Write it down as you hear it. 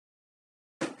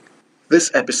This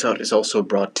episode is also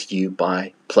brought to you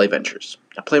by Play Ventures.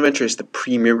 Now, Play Ventures is the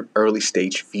premier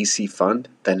early-stage VC fund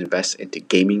that invests into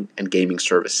gaming and gaming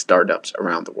service startups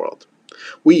around the world.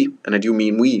 We, and I do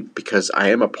mean we because I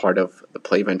am a part of the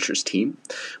Play Ventures team,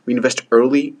 we invest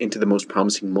early into the most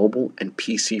promising mobile and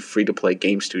PC free-to-play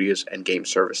game studios and game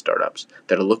service startups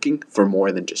that are looking for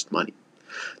more than just money.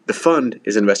 The fund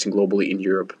is investing globally in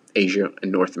Europe, Asia,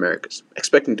 and North America,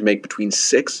 expecting to make between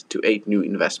 6 to 8 new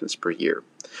investments per year.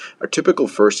 Our typical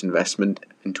first investment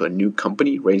into a new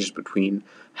company ranges between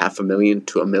 $500,000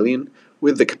 to $1 million,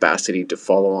 with the capacity to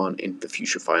follow on into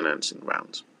future financing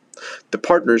rounds. The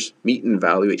partners meet and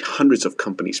evaluate hundreds of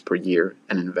companies per year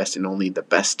and invest in only the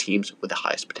best teams with the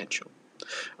highest potential.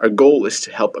 Our goal is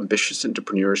to help ambitious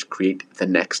entrepreneurs create the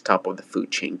next top of the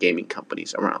food chain gaming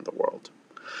companies around the world.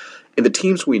 In the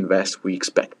teams we invest, we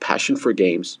expect passion for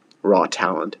games, raw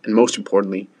talent, and most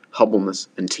importantly, humbleness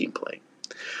and team play.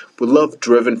 We love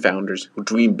driven founders who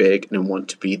dream big and want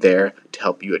to be there to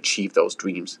help you achieve those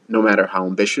dreams, no matter how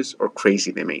ambitious or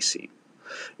crazy they may seem.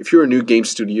 If you're a new game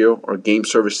studio or game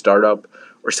service startup,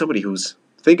 or somebody who's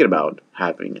thinking about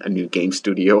having a new game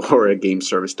studio or a game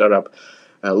service startup,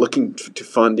 looking to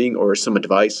funding or some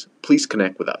advice, please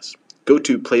connect with us. Go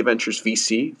to Play Ventures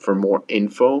VC for more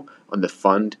info on the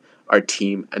fund, our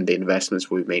team, and the investments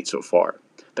we've made so far.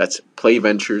 That's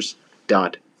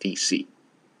playventures.vc.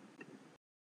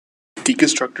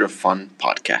 Deconstructor of Fun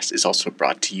podcast is also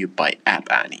brought to you by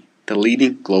App Annie, the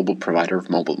leading global provider of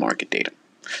mobile market data.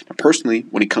 Now, personally,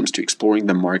 when it comes to exploring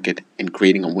the market and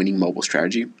creating a winning mobile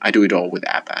strategy, I do it all with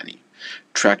App Annie.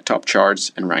 Track top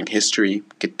charts and rank history,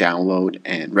 get download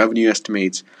and revenue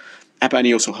estimates. App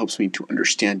Annie also helps me to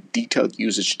understand detailed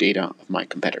usage data of my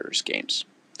competitors' games.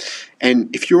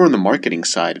 And if you're on the marketing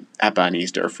side, App Annie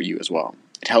is there for you as well.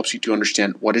 It helps you to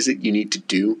understand what is it you need to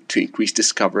do to increase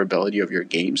discoverability of your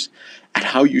games and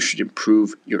how you should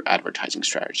improve your advertising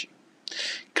strategy.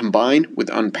 Combined with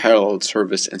unparalleled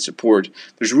service and support,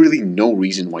 there's really no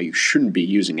reason why you shouldn't be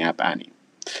using App Annie.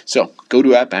 So go to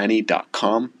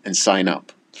appannie.com and sign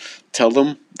up. Tell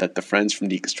them that the friends from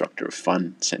Deconstructor of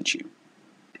Fun sent you.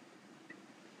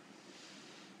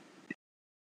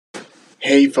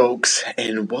 Hey folks,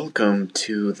 and welcome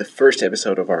to the first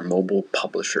episode of our Mobile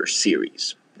Publisher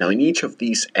series. Now in each of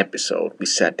these episodes, we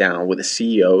sat down with the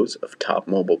CEOs of top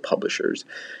mobile publishers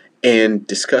and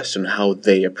discussed on how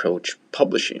they approach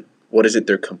publishing. What is it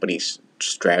their company's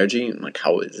strategy, and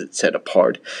how is it set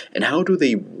apart, and how do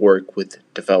they work with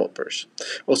developers?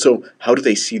 Also, how do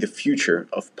they see the future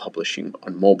of publishing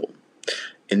on mobile?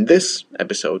 In this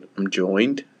episode, I'm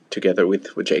joined together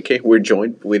with JK. We're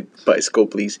joined by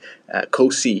Scopely's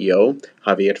co-CEO,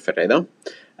 Javier Ferreira,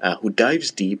 who dives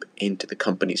deep into the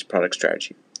company's product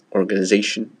strategy,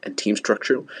 organization, and team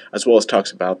structure, as well as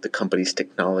talks about the company's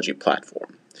technology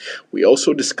platform. We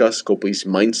also discuss Scopely's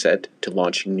mindset to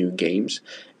launching new games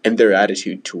and their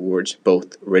attitude towards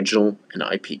both original and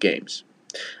IP games.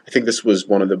 I think this was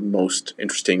one of the most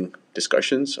interesting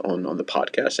discussions on the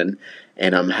podcast,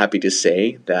 and I'm happy to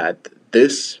say that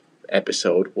this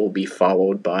episode will be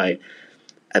followed by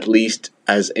at least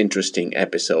as interesting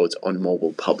episodes on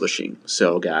mobile publishing.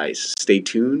 So guys, stay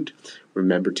tuned,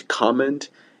 remember to comment,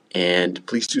 and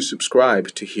please do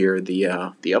subscribe to hear the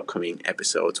upcoming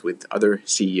episodes with other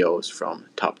CEOs from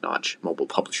top-notch mobile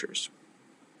publishers.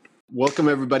 Welcome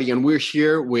everybody, and we're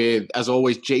here with, as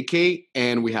always, JK,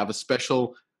 and we have a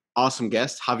special awesome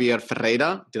guest, Javier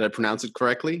Ferreira. Did I pronounce it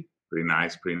correctly? Pretty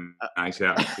nice,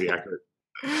 yeah, pretty accurate.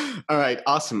 All right,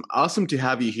 awesome to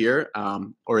have you here,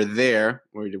 or there.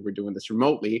 We're doing this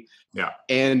remotely. Yeah.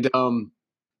 And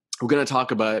we're going to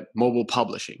talk about mobile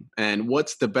publishing, and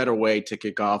what's the better way to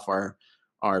kick off our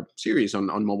series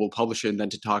on mobile publishing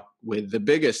than to talk with the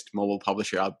biggest mobile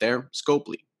publisher out there,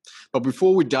 Scopely. But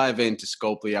before we dive into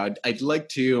Scopely, I'd like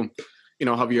to,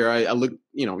 Javier, I look,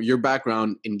 your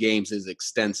background in games is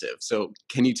extensive. So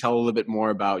can you tell a little bit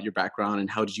more about your background and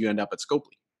how did you end up at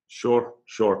Scopely? Sure.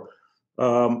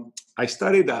 I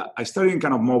studied in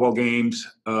kind of mobile games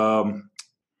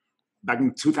back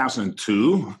in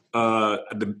 2002,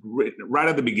 right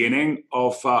at the beginning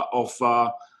of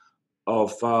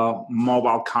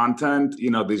mobile content.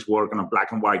 These were kind of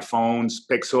black and white phones,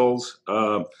 pixels.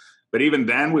 But even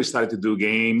then, we started to do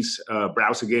games,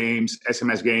 browser games,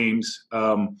 SMS games,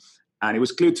 and it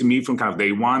was clear to me from kind of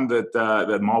day one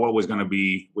that mobile was going to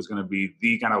be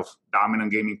the kind of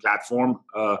dominant gaming platform,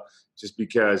 just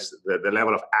because the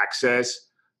level of access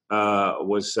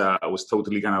was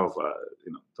totally kind of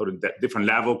totally different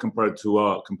level compared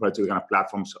to the kind of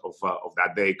platforms of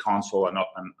that day, console and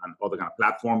other kind of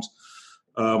platforms.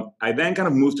 I then kind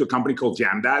of moved to a company called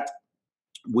Jamdat,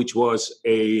 which was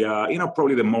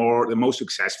probably the most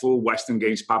successful Western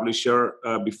games publisher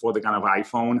before the kind of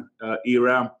iPhone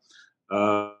era.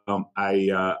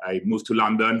 I moved to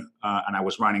London and I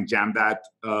was running Jamdat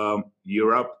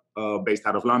Europe, based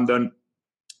out of London.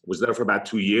 Was there for about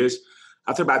 2 years.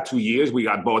 After about 2 years, we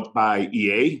got bought by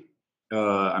EA,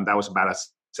 and that was about a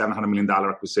 $700 million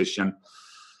acquisition.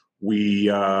 We,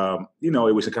 it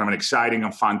was a kind of an exciting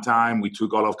and fun time. We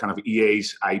took all of kind of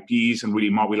EA's IPs and really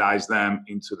mobilized them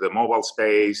into the mobile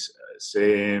space,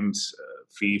 Sims,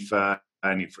 FIFA,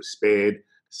 Need for Speed,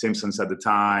 Simpsons at the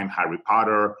time, Harry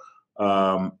Potter.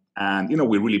 And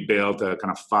we really built a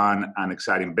kind of fun and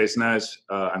exciting business.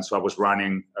 And so I was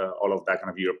running all of that kind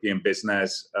of European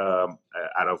business out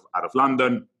of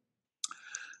London.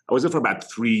 I was there for about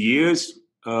 3 years.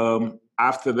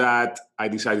 After that, I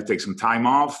decided to take some time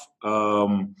off.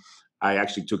 I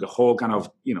actually took a whole kind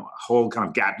of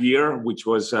gap year, which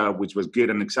was good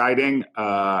and exciting.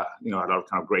 A lot of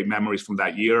kind of great memories from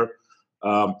that year.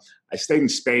 I stayed in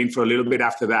Spain for a little bit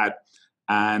after that.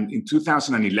 And in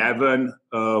 2011,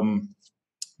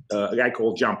 a guy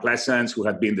called John Pleasance, who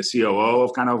had been the COO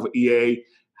of kind of EA,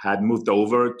 had moved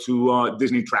over to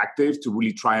Disney Interactive to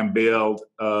really try and build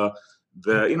the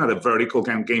vertical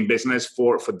kind of game business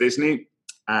for Disney.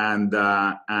 And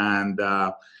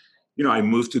I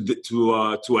moved to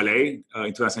LA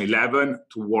in 2011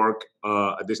 to work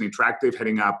at Disney Interactive,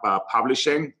 heading up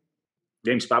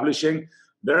games publishing.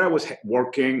 There I was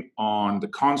working on the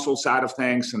console side of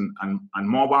things and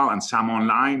mobile and some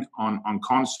online. On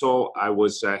console, I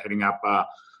was heading up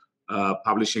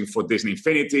publishing for Disney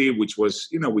Infinity, which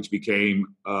became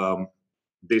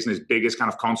Disney's biggest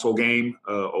kind of console game,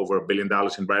 over $1 billion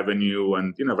in revenue,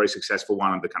 and a very successful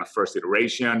one on the kind of first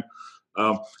iteration.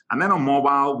 And then on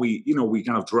mobile, we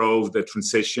kind of drove the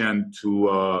transition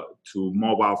to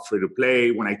mobile free to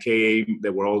play. When I came, they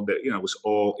were all it was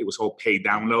all paid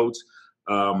downloads.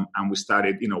 And we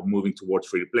started, moving towards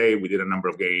free to play. We did a number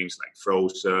of games like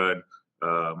Frozen,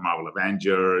 Marvel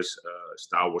Avengers,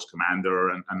 Star Wars Commander,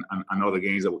 and other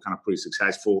games that were kind of pretty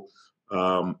successful.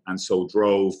 And so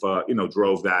drove that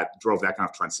kind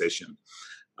of transition.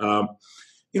 I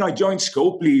joined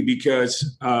Scopely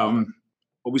because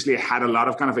obviously I had a lot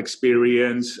of kind of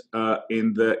experience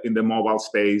in the mobile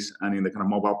space and in the kind of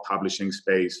mobile publishing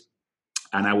space.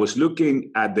 And I was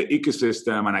looking at the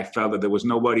ecosystem, and I felt that there was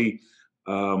nobody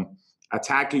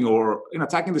attacking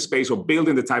the space or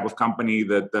building the type of company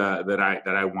that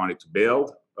I wanted to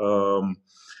build.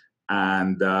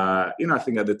 I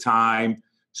think at the time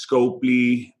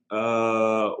Scopely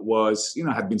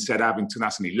had been set up in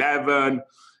 2011.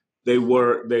 They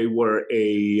were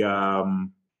a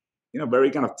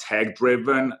very kind of tech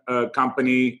driven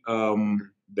company.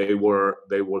 They were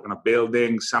kind of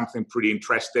building something pretty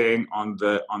interesting on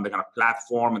the kind of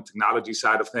platform and technology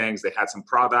side of things. They had some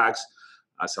products,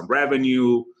 some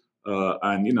revenue,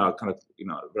 and a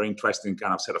very interesting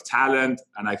kind of set of talent.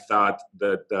 And I thought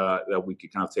that we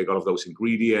could kind of take all of those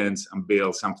ingredients and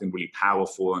build something really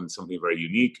powerful and something very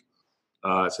unique.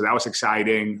 So that was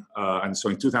exciting. And so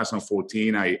in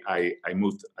 2014, I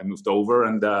moved over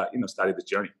and started the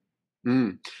journey.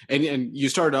 Mm. And you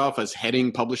started off as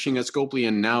heading publishing at Scopely,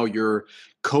 and now you're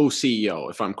co-CEO,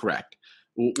 if I'm correct.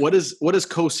 What does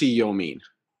co-CEO mean?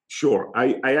 Sure.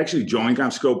 I actually joined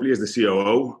Scopely as the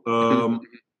COO.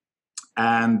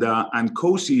 And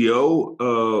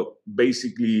co-CEO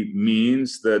basically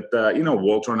means that,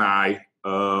 Walter and I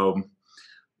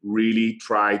really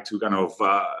try to kind of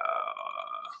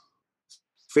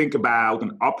think about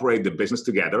and operate the business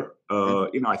together.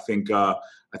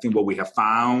 I think what we have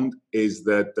found is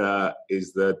that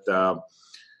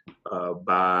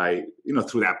by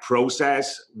through that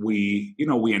process, we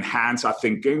enhance our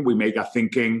thinking, we make our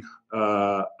thinking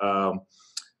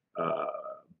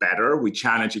better. We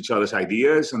challenge each other's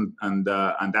ideas, and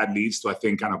that leads to, I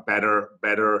think, kind of better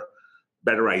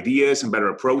ideas and better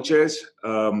approaches.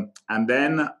 And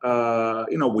then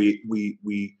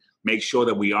we make sure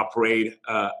that we operate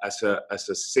as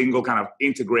a single kind of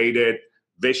integrated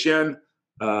vision.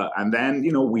 And then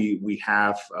we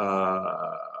have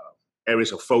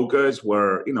areas of focus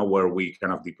where we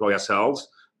kind of deploy ourselves,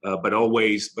 but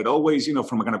always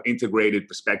from a kind of integrated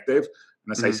perspective.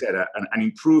 And as I said, an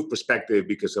improved perspective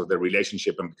because of the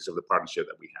relationship and because of the partnership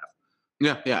that we have.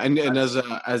 Yeah. And as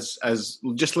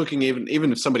just looking,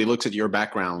 even if somebody looks at your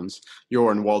backgrounds,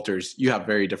 your and Walter's, you have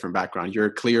very different background. You're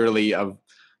clearly of,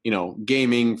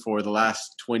 gaming for the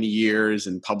last 20 years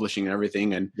and publishing and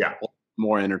everything, and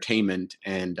more entertainment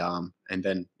and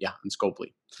then and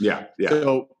Scopely. Yeah.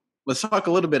 So let's talk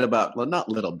a little bit about, well, not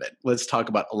a little bit. Let's talk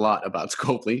about a lot about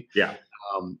Scopely. Yeah.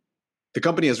 The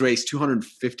company has raised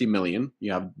 250 million.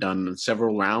 You have done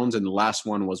several rounds, and the last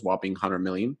one was whopping 100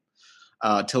 million.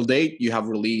 Till date, you have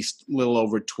released a little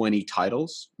over 20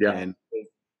 titles, and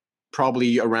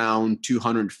probably around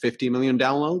 250 million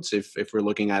downloads if we're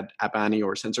looking at App Annie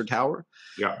or Sensor Tower.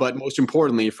 Yeah. But most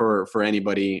importantly, for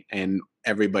anybody and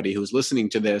everybody who's listening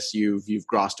to this, you've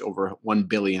grossed over 1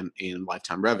 billion in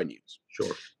lifetime revenues.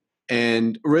 Sure.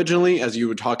 And originally, as you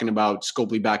were talking about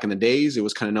Scopely back in the days, it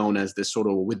was kind of known as this sort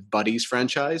of With Buddies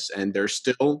franchise. And there's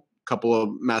still a couple of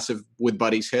massive With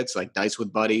Buddies hits like Dice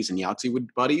with Buddies and Yahtzee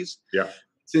with Buddies. Yeah.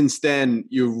 Since then,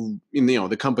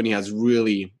 the company has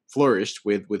really flourished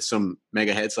with some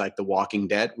mega hits like The Walking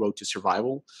Dead, Road to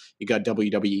Survival. You got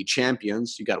WWE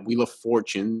Champions. You got Wheel of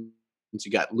Fortune.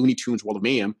 You got Looney Tunes World of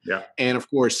Mayhem. Yeah. And of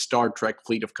course, Star Trek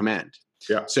Fleet of Command.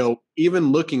 Yeah. So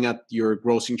even looking at your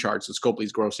grossing charts, so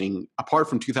Scopely's grossing, apart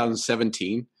from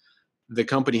 2017, the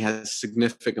company has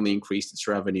significantly increased its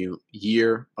revenue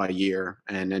year by year.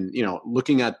 And then,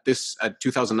 looking at this at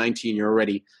 2019, you're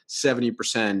already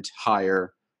 70%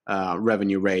 higher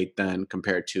revenue rate than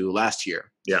compared to last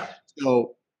year. Yeah.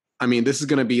 So, this is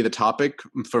going to be the topic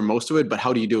for most of it, but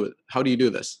how do you do it? How do you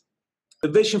do this? The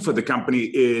vision for the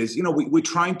company is, we're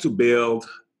trying to build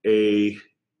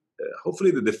hopefully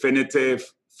the definitive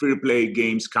free-to-play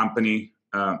games company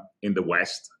in the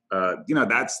West.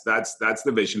 That's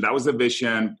the vision. That was the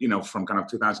vision, from kind of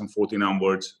 2014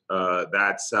 onwards.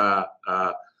 That's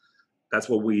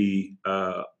what we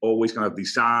always kind of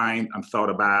designed and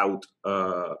thought about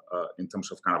in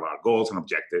terms of kind of our goals and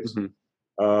objectives.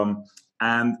 Mm-hmm.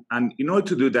 And in order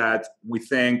to do that, we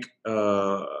think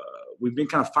we've been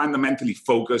kind of fundamentally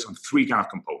focused on three kind of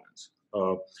components.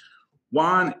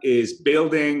 One is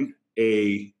building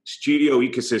a studio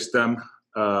ecosystem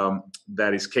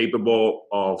that is capable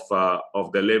of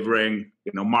delivering,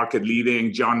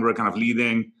 market-leading, genre kind of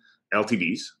leading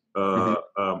LTVs.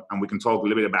 And we can talk a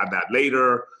little bit about that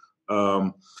later.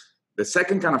 The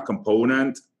second kind of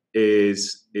component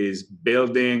is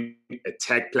building a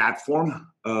tech platform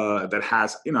that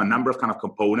has a number of kind of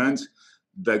components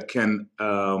that can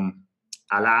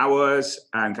allow us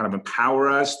and kind of empower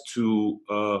us to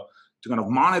kind of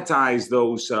monetize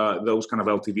those kind of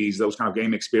LTVs, those kind of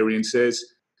game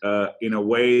experiences in a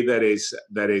way that is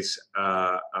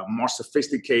more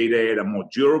sophisticated and more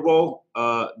durable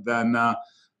than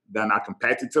our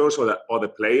competitors or the other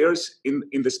players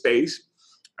in the space.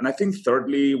 And I think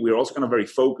thirdly, we're also kind of very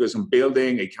focused on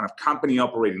building a kind of company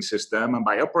operating system. And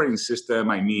by operating system,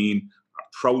 I mean our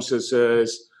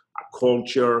processes, our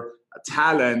culture, our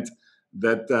talent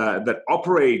that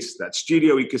operates that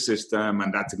studio ecosystem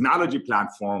and that technology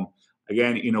platform,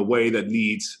 again, in a way that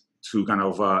leads to kind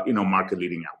of, market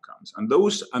leading outcomes.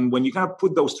 And when you kind of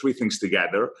put those three things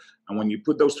together, and when you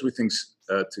put those three things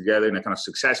together in a kind of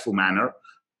successful manner,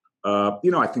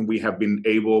 I think we have been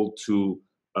able to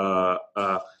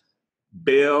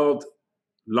build,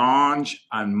 launch,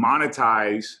 and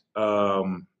monetize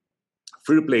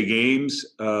free-to-play games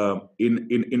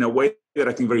in a way that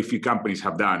I think very few companies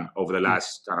have done over the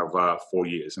last kind of 4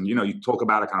 years. And, you talk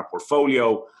about a kind of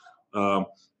portfolio, and,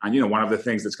 one of the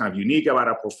things that's kind of unique about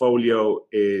our portfolio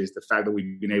is the fact that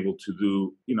we've been able to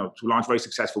do, to launch very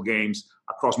successful games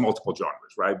across multiple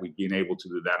genres, right? We've been able to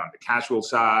do that on the casual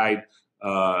side,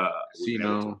 we've been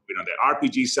able to do it on the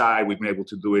RPG side, we've been able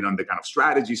to do it on the kind of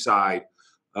strategy side.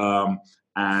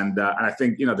 And I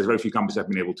think, there's very few companies that have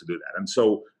been able to do that. And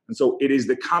so it is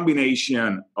the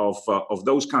combination of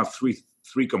those kind of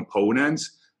three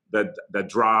components that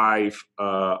drive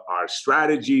our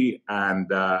strategy,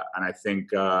 and I think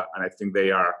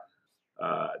they are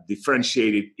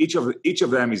differentiated. Each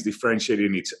of them is differentiated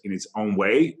in its own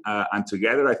way, and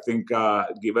together I think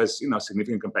give us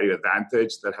significant competitive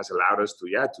advantage that has allowed us to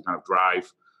kind of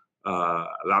drive a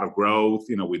lot of growth.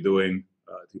 We're doing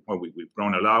we've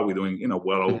grown a lot. We're doing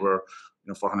well over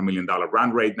 $400 million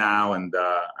run rate now, and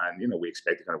we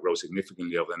expect to kind of grow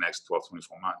significantly over the next 12,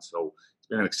 24 months. So it's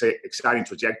been an exciting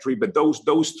trajectory. But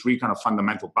those three kind of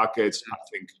fundamental buckets, I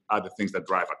think, are the things that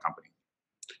drive our company.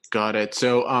 Got it.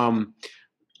 So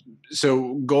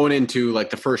going into like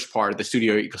the first part of the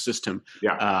studio ecosystem,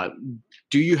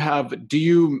 do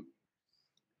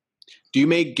you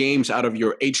make games out of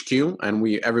your HQ? And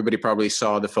everybody probably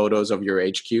saw the photos of your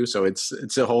HQ. So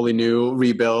it's a wholly new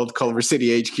rebuild, Culver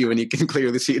City HQ, and you can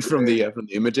clearly see it from the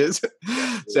images.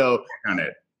 So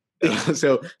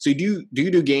do you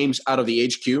do games out of the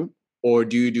HQ, or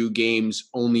do you do games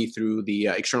only through the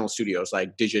external studios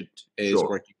like Digit is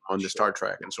working on the Star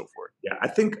Trek and so forth? Yeah, I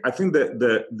think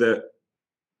the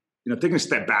taking a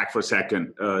step back for a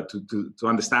second to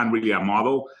understand really our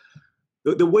model.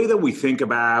 the way that we think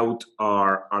about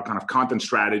our kind of content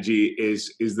strategy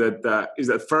is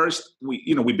that first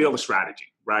we build a strategy,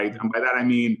 right? And by that I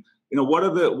mean, what are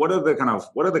the kind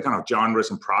of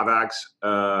genres and products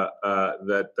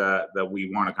that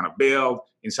we want to kind of build.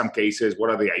 In some cases, what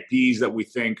are the IPs that we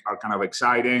think are kind of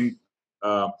exciting?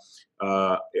 In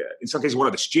some cases, what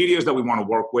are the studios that we want to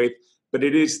work with? But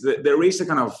there is a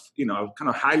kind of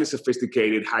highly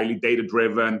sophisticated, highly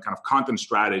data-driven kind of content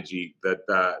strategy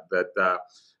that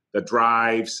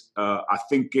drives our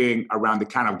thinking around the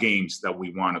kind of games that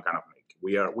we want to kind of make.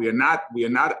 We are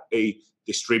not a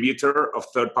distributor of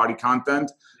third-party content.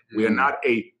 Mm-hmm. We are not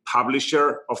a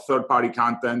publisher of third-party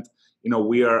content.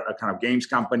 We are a kind of games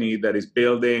company that is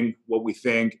building what we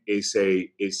think is a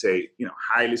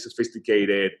highly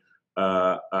sophisticated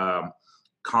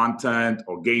content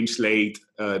or game slate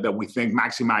that we think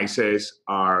maximizes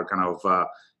our kind of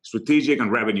strategic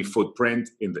and revenue footprint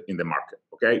in the market.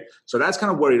 Okay, so that's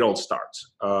kind of where it all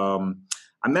starts. And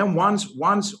then once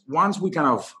we kind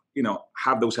of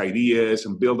have those ideas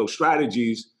and build those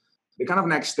strategies, the kind of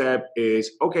next step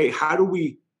is, okay, how do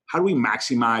we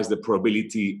maximize the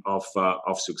probability of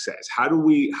success? How do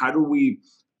we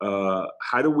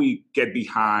get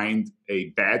behind a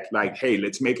bet like, hey,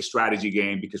 let's make a strategy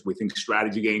game because we think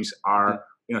strategy games are,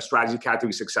 strategy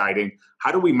category is exciting.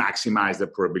 How do we maximize the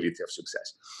probability of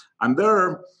success? And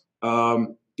there,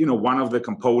 one of the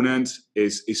components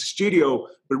is studio,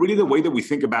 but really the way that we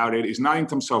think about it is not in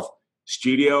terms of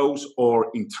studios or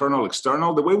internal,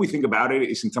 external. The way we think about it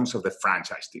is in terms of the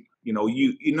franchise team. In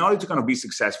order to kind of be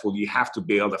successful, you have to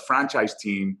build a franchise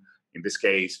team. In this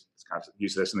case, let's kind of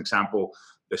use it as an example,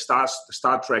 the Star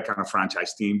Trek kind of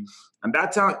franchise team. And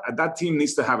that team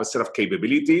needs to have a set of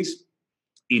capabilities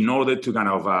in order to kind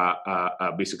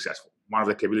of be successful. One of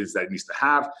the capabilities that it needs to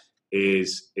have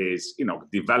is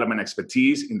development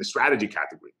expertise in the strategy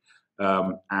category.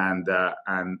 And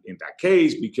in that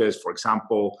case, because, for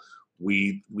example,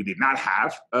 we did not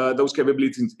have those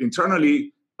capabilities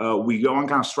internally, we go and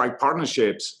kind of strike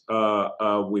partnerships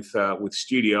with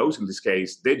studios, in this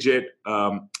case, Digit,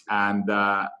 and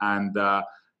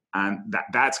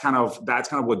that's kind of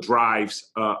what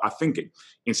drives our thinking.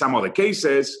 In some other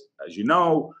cases, as you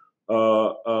know,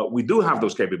 we do have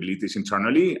those capabilities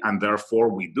internally, and therefore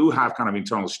we do have kind of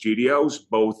internal studios,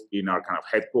 both in our kind of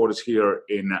headquarters here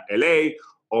in LA,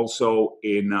 also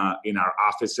in our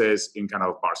offices in kind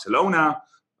of Barcelona,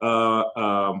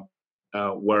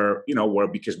 where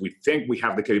because we think we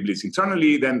have the capabilities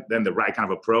internally, then the right kind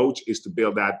of approach is to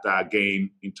build that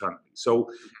game internally. So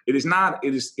it is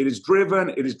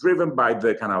driven by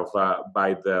the kind of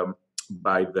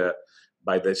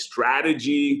by the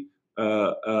strategy,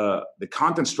 the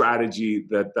content strategy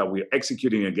that we're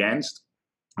executing against.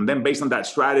 And then based on that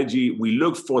strategy, we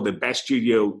look for the best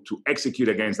studio to execute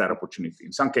against that opportunity.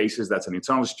 In some cases, that's an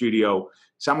internal studio.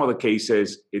 Some other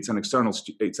cases, it's an external.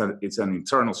 It's an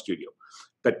internal studio.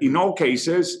 But in all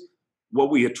cases, what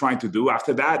we are trying to do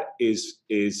after that is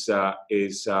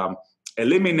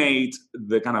eliminate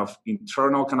the kind of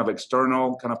internal, kind of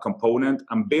external kind of component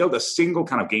and build a single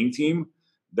kind of game team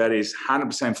that is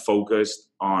 100% focused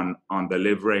on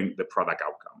delivering the product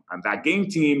outcome. And that game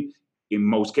team, in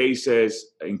most cases,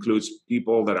 includes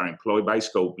people that are employed by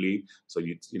Scopely. So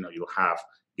you'll have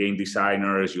game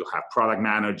designers, you'll have product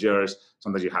managers,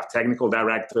 sometimes you have technical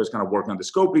directors kind of working on the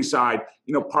Scopely side,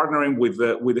 partnering with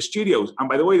the studios. And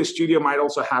by the way, the studio might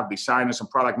also have designers and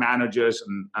product managers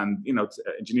and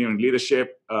engineering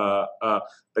leadership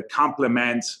that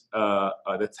complements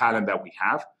the talent that we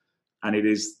have. And it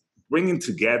is bringing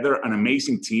together an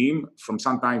amazing team from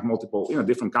sometimes multiple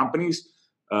different companies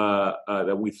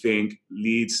that we think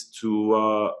leads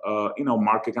to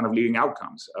market kind of leading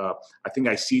outcomes. I think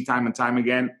I see time and time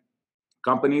again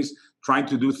companies trying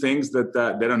to do things that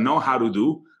they don't know how to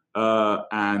do,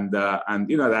 and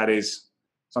that is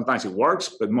sometimes it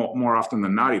works, but more often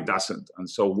than not it doesn't. And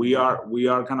so we are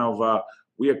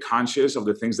conscious of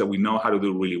the things that we know how to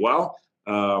do really well.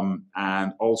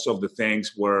 And also of the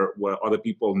things where other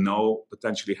people know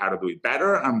potentially how to do it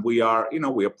better, and we are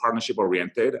partnership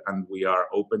oriented, and we are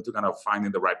open to kind of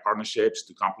finding the right partnerships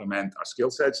to complement our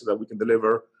skill sets so that we can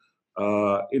deliver,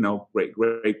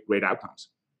 great outcomes.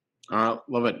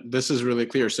 Love it. This is really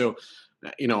clear. So,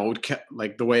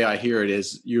 like the way I hear it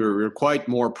is you're quite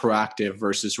more proactive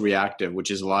versus reactive,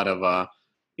 which is a lot of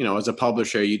as a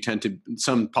publisher,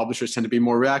 some publishers tend to be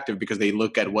more reactive because they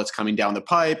look at what's coming down the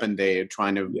pipe and they're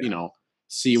trying to,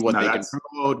 see what they can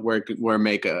promote, where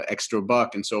make an extra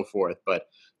buck and so forth. But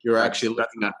you're actually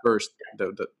looking at first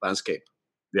the landscape.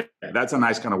 Yeah, that's a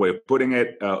nice kind of way of putting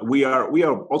it. We are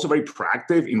also very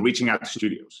proactive in reaching out to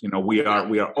studios. We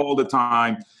are all the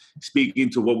time speaking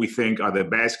to what we think are the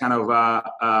best kind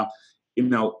of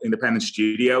independent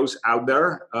studios out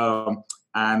there,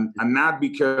 and not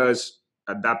because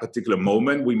at that particular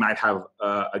moment we might have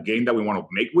a game that we want to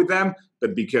make with them,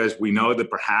 but because we know that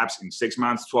perhaps in 6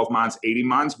 months, 12 months, 18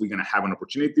 months, we're going to have an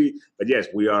opportunity. But yes,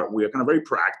 we are kind of very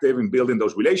proactive in building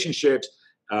those relationships.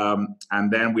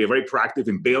 And then we are very proactive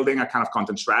in building a kind of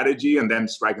content strategy and then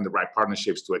striking the right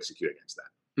partnerships to execute against that.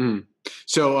 Mm.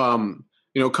 So,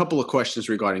 a couple of questions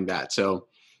regarding that. So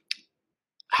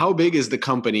how big is the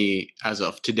company as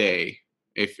of today?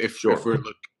 If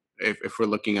we're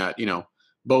looking at,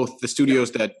 both the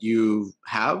studios that you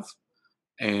have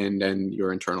and then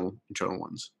your internal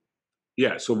ones.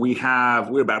 Yeah. So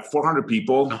we're about 400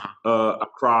 people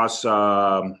across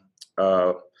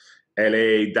LA,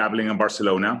 Dublin, and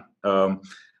Barcelona.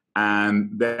 And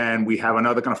then we have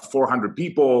another kind of 400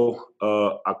 people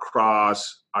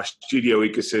across our studio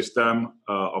ecosystem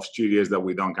of studios that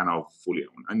we don't kind of fully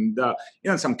own. And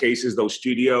in some cases, those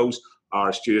studios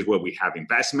are studios where we have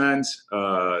investments,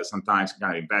 sometimes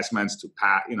kind of investments to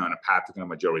in a path to kind of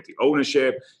majority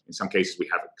ownership. In some cases, we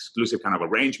have exclusive kind of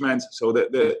arrangements. So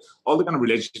all the kind of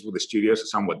relationships with the studios are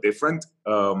somewhat different.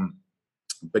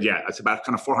 But yeah, it's about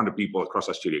kind of 400 people across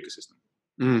our studio ecosystem.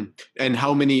 Mm. And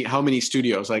how many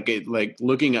studios? Like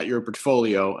looking at your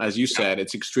portfolio, as you said,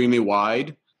 it's extremely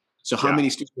wide. So how many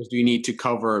studios do you need to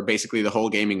cover basically the whole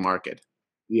gaming market?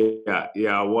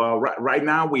 Yeah. Well, right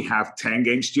now we have 10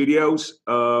 game studios,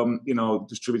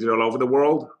 distributed all over the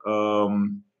world,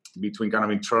 between kind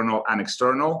of internal and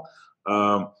external.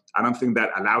 I don't think that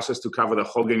allows us to cover the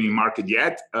whole gaming market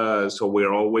yet. So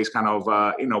we're always kind of,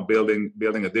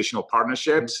 building additional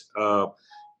partnerships.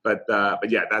 But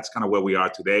yeah, that's kind of where we are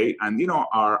today. And,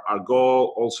 our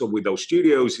goal also with those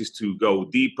studios is to go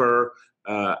deeper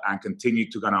and continue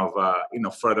to kind of,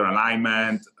 further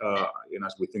alignment,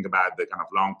 as we think about the kind of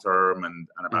long term and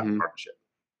about the partnership.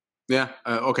 Yeah.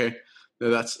 Okay.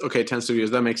 That's okay. 10 studios.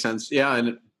 That makes sense. Yeah.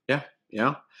 And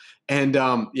yeah. And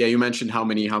you mentioned how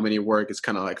many work. It's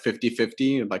kind of like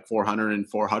 50-50, like 400 and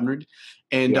 400.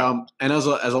 And and as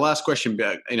a last question,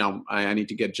 I need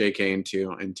to get JK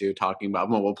into talking about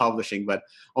mobile publishing, but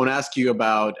I want to ask you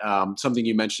about something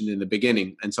you mentioned in the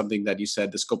beginning and something that you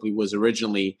said, Scopely was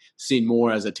originally seen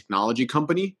more as a technology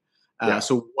company.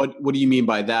 So what do you mean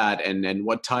by that? And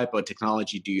what type of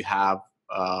technology do you have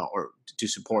or to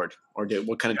support, or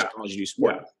what kind of technology do you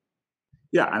support?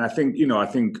 Yeah, and I think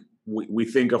we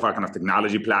think of our kind of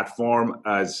technology platform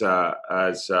as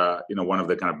one of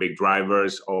the kind of big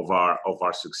drivers of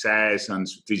our success and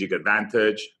strategic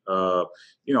advantage.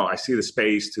 I see the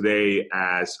space today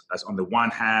as on the one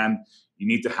hand, you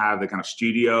need to have the kind of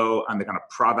studio and the kind of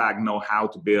product know how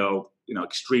to build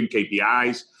extreme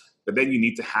KPIs, but then you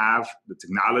need to have the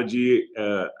technology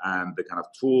and the kind of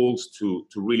tools to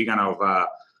really kind of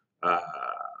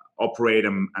operate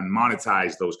and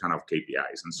monetize those kind of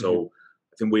KPIs. And so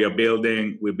I think we're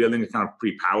building a kind of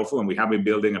pretty powerful, and we have been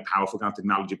building a powerful kind of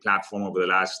technology platform over the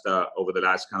last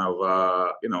kind of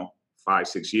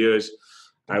 5-6 years.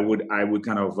 I would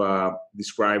kind of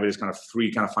describe it as kind of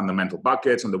three kind of fundamental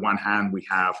buckets. On the one hand, we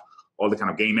have all the kind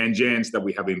of game engines that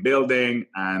we have been building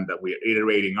and that we're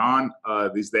iterating on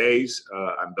these days,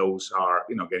 and those are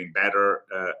getting better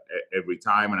every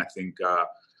time. And I think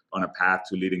on a path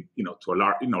to leading to a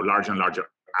larger and larger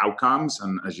outcomes.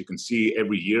 And as you can see,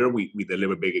 every year we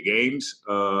deliver bigger games.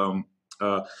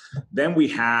 Then we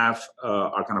have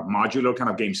our kind of modular kind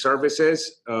of game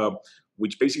services,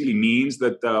 which basically means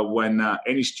that when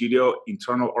any studio,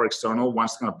 internal or external,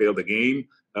 wants to kind of build a game,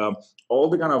 all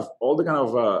the kind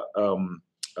of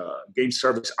game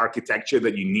service architecture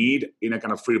that you need in a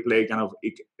kind of free play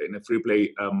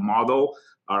model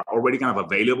are already kind of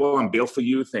available and built for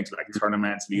you. Things like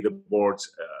tournaments, leaderboards,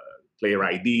 player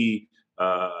ID,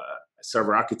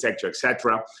 server architecture,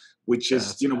 etc., which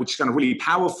is kind of really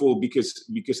powerful because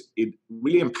it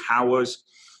really empowers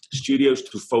studios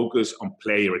to focus on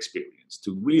player experience,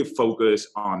 to really focus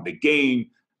on the game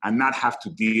and not have to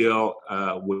deal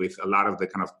with a lot of the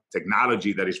kind of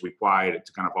technology that is required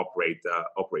to kind of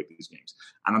operate these games.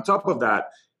 And on top of that,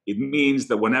 it means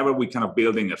that whenever we kind of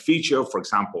building a feature, for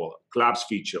example, a clubs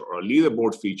feature or a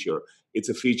leaderboard feature, it's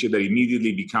a feature that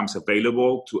immediately becomes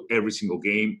available to every single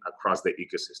game across the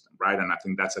ecosystem, right? And I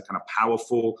think that's a kind of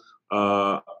powerful,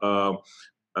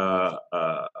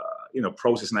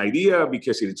 process and idea,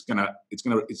 because it's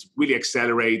really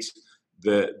accelerates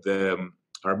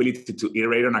our ability to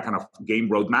iterate on our kind of game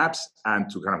roadmaps and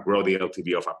to kind of grow the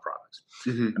LTV of our products.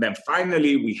 And then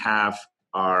finally, we have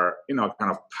our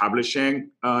kind of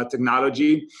publishing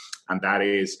technology, and that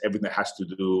is everything that has to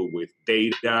do with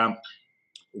data,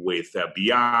 with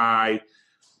BI,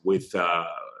 with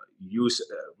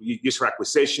user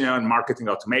acquisition, marketing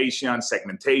automation,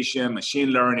 segmentation, machine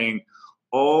learning,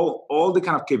 all the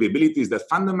kind of capabilities that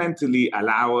fundamentally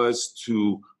allow us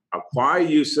to acquire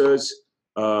users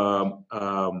on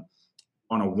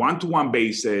a one-to-one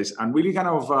basis and really kind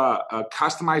of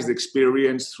customize the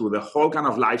experience through the whole kind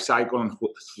of life cycle and through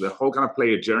the whole kind of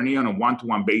player journey on a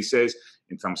one-to-one basis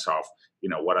in terms of,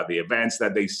 what are the events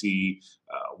that they see,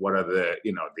 what are the,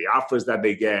 the offers that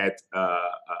they get,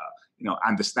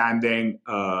 understanding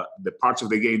the parts of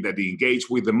the game that they engage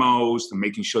with the most and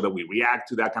making sure that we react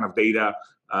to that kind of data.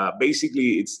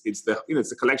 Basically, it's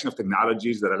the collection of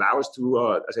technologies that allow us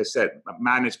to, as I said,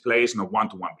 manage players on a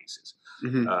one-to-one basis.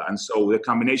 Mm-hmm. And so the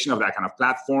combination of that kind of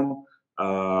platform,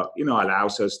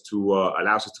 allows us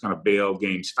to kind of build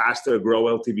games faster, grow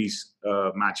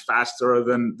LTVs much faster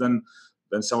than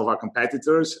some of our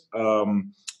competitors,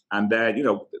 and then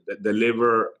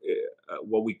deliver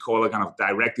what we call a kind of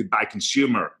directed by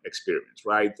consumer experience,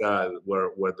 right?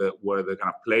 Where the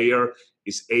kind of player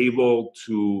is able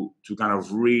to kind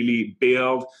of really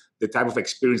build the type of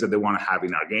experience that they want to have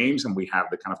in our games, and we have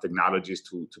the kind of technologies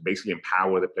to basically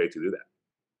empower the player to do that.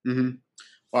 Mm-hmm.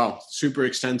 Wow, super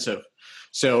extensive.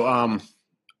 So,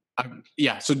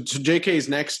 so JK's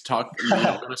next talk.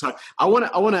 I want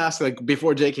to ask, like,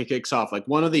 before JK kicks off, like,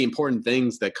 one of the important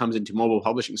things that comes into mobile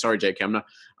publishing. Sorry, JK,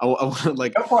 I want to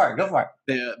like go for it.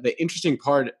 The interesting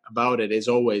part about it is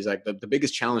always like the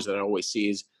biggest challenge that I always see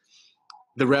is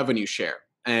the revenue share,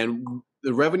 and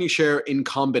the revenue share in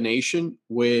combination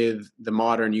with the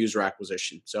modern user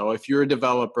acquisition. So if you're a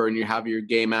developer and you have your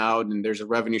game out and there's a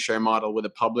revenue share model with a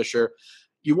publisher,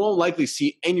 you won't likely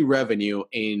see any revenue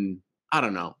in,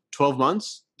 12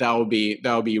 months. That would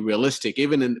be realistic,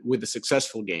 even with a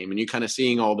successful game. And you're kind of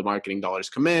seeing all the marketing dollars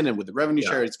come in, and with the revenue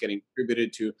share, it's getting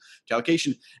contributed to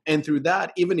allocation. And through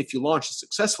that, even if you launch a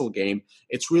successful game,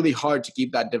 it's really hard to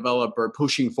keep that developer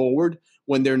pushing forward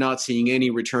when they're not seeing any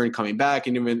return coming back.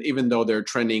 And even though they're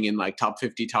trending in like top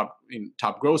 50, top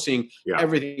grossing,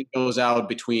 everything goes out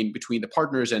between the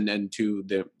partners and to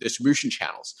the distribution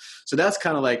channels. So that's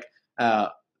kind of like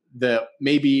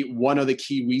maybe one of the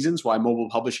key reasons why mobile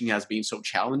publishing has been so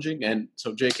challenging. And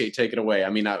so JK, take it away. I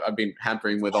mean, I've been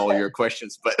hampering with all your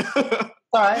questions, but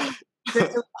all right. So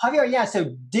Javier,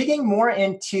 so digging more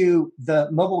into the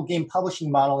mobile game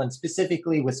publishing model and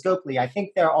specifically with Scopely, I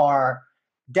think there are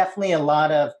definitely a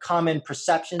lot of common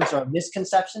perceptions or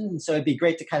misconceptions. And so it'd be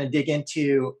great to kind of dig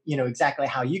into, exactly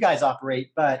how you guys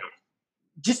operate. But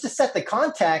just to set the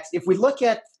context, if we look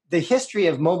at the history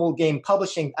of mobile game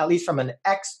publishing, at least from an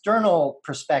external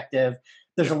perspective,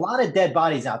 there's a lot of dead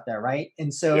bodies out there, right?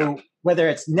 And so whether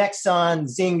it's Nexon,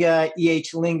 Zynga,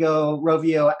 Lingo,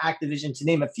 Rovio, Activision, to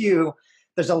name a few,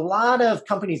 there's a lot of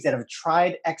companies that have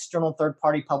tried external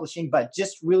third-party publishing, but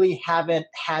just really haven't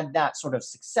had that sort of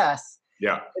success.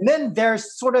 Yeah. And then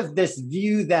there's sort of this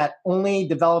view that only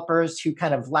developers who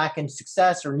kind of lack in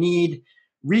success or need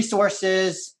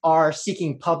resources are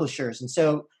seeking publishers. And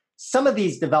so some of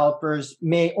these developers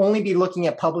may only be looking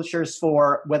at publishers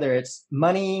for whether it's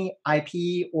money,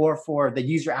 IP, or for the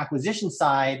user acquisition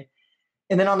side.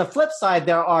 And then on the flip side,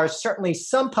 there are certainly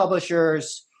some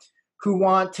publishers who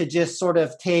want to just sort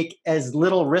of take as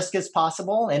little risk as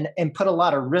possible and put a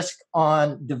lot of risk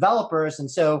on developers. And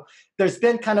so there's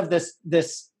been kind of this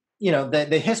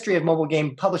the history of mobile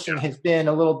game publishing has been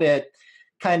a little bit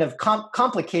kind of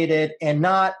complicated and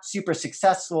not super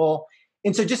successful.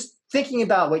 And so just thinking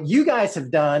about what you guys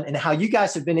have done and how you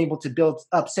guys have been able to build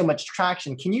up so much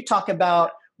traction, can you talk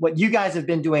about what you guys have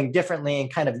been doing differently in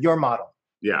kind of your model?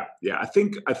 Yeah. I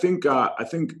think there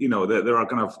are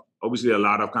kind of obviously a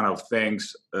lot of kind of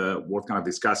things worth kind of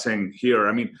discussing here.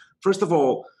 I mean, first of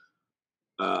all,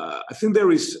 I think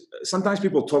there is sometimes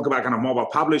people talk about kind of mobile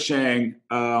publishing,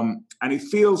 and it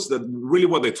feels that really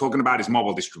what they're talking about is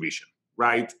mobile distribution,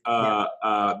 right?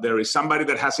 There is somebody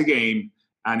that has a game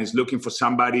and is looking for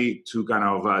somebody to kind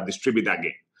of distribute that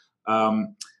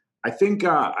game. I think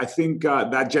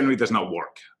that generally does not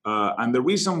work. And the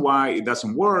reason why it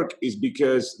doesn't work is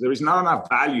because there is not enough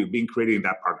value being created in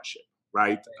that partnership,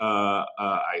 right?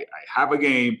 I have a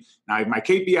game. Now, if my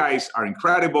KPIs are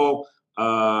incredible, do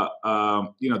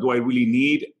I really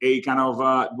need do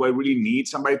I really need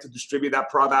somebody to distribute that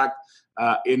product?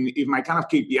 And if my kind of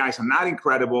KPIs are not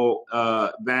incredible,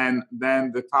 then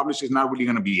the publisher is not really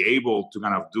going to be able to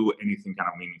kind of do anything kind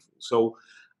of meaningful. So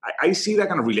I see that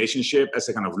kind of relationship as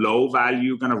a kind of low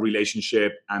value kind of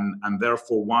relationship, and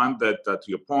therefore one that, to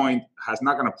your point, has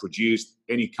not going to produce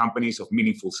any companies of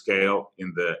meaningful scale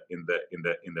in the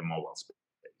mobile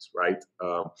space, right?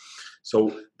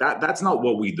 So that's not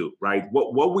what we do, right?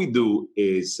 What we do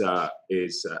is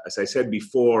as I said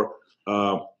before,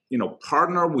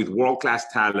 partner with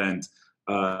world-class talent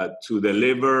to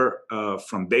deliver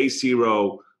from day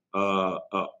zero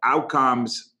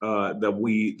outcomes that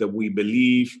we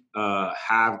believe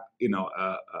have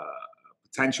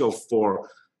potential for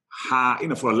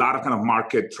for a lot of kind of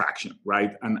market traction,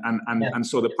 right? And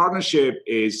so the partnership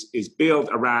is built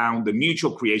around the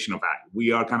mutual creation of value.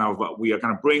 We are kind of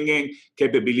bringing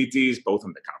capabilities both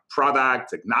on the kind of product,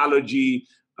 technology,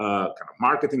 kind of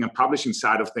marketing and publishing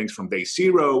side of things from day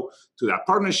zero to that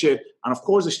partnership. And of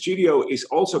course, the studio is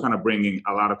also kind of bringing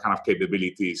a lot of kind of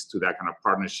capabilities to that kind of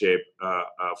partnership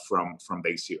from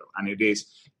day zero. And it is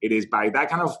by that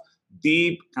kind of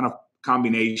deep kind of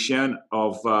combination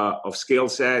of skill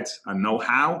sets and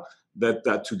know-how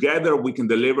that together we can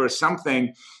deliver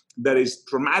something that is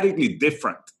dramatically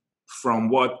different from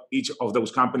what each of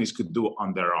those companies could do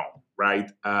on their own, right?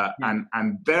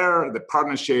 And there, the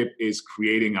partnership is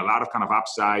creating a lot of kind of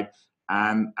upside,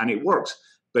 and it works.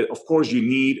 But of course, you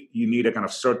need a kind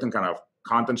of certain kind of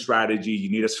content strategy.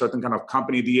 You need a certain kind of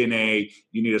company DNA.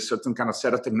 You need a certain kind of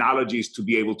set of technologies to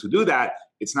be able to do that.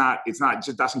 It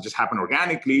doesn't just happen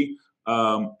organically.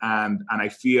 And I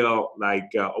feel like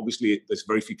obviously there's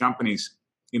very few companies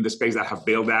in the space that have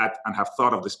built that and have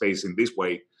thought of the space in this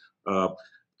way.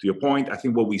 To your point, I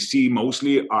think what we see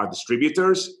mostly are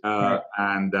distributors, right.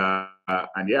 And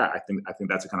yeah, I think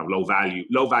that's a kind of low value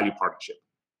partnership.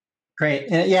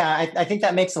 Great, yeah, I think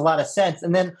that makes a lot of sense.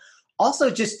 And then also,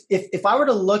 just if I were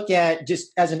to look at,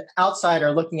 just as an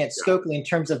outsider looking at Scopely in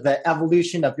terms of the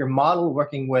evolution of your model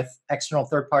working with external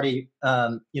third party,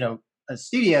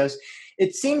 studios,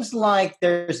 it seems like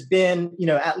there's been,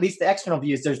 at least the external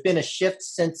views, there's been a shift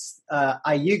since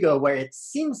iUgo, where it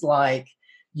seems like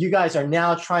you guys are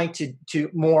now trying to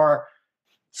more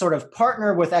sort of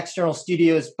partner with external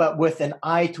studios, but with an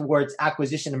eye towards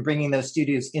acquisition and bringing those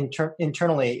studios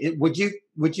internally. Would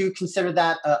you consider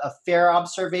that a fair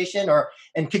observation?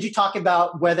 And could you talk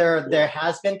about whether there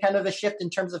has been kind of a shift in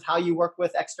terms of how you work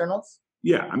with externals?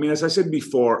 Yeah, I mean, as I said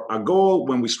before, our goal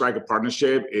when we strike a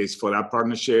partnership is for that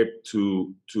partnership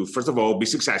to first of all be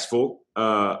successful,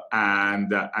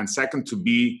 and second to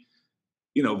be,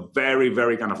 very,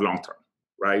 very kind of long term.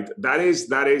 Right, that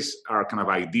is our kind of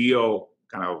ideal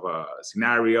kind of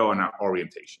scenario and our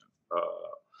orientation,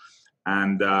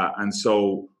 and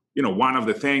so one of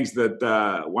the things that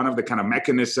one of the kind of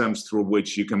mechanisms through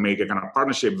which you can make a kind of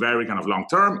partnership very kind of long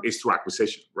term is through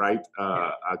acquisition, right?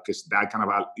 Because that kind of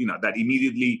that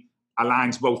immediately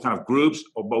aligns both kind of groups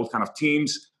or both kind of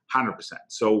teams 100%.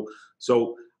 So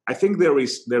I think there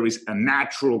is a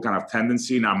natural kind of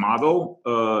tendency in our model.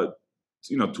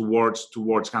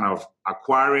 Towards kind of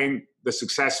acquiring the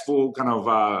successful kind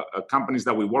of companies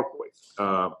that we work with,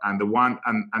 and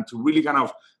to really kind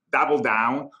of double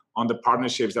down on the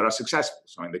partnerships that are successful.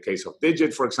 So in the case of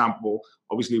Digit, for example,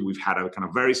 obviously we've had a kind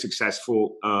of very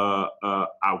successful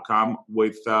outcome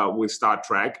with Star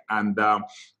Trek, and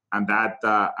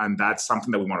that's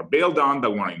something that we want to build on, that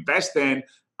we want to invest in,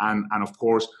 and of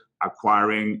course,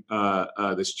 acquiring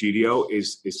the studio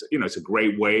is it's a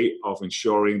great way of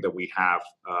ensuring that we have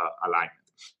alignment.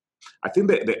 I think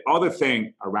that the other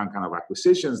thing around kind of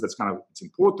acquisitions that's kind of it's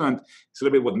important. It's a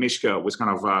little bit what Mishka was kind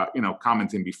of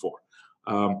commenting before.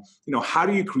 How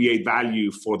do you create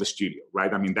value for the studio,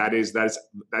 right? I mean, that is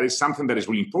something that is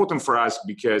really important for us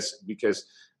because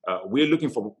we're looking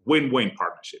for win-win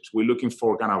partnerships. We're looking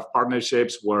for kind of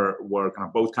partnerships where kind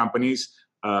of both companies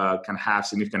can have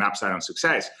significant upside on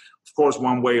success. Of course,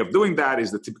 one way of doing that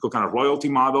is the typical kind of royalty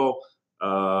model.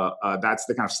 That's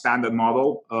the kind of standard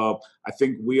model. I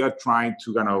think we are trying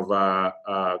to kind of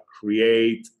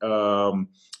create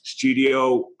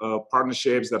studio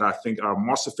partnerships that I think are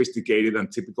more sophisticated than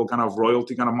typical kind of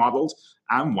royalty kind of models.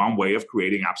 And one way of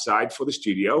creating upside for the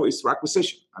studio is through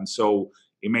acquisition. And so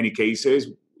in many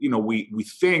cases, we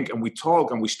think and we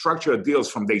talk and we structure deals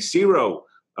from day zero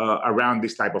around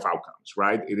this type of outcomes,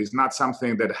 right? It is not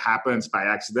something that happens by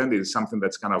accident. It is something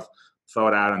that's kind of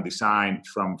thought out and designed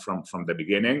from the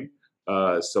beginning,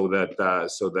 so that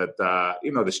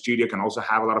the studio can also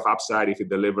have a lot of upside if it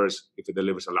delivers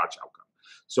a large outcome.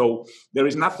 So there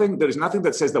is nothing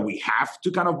that says that we have to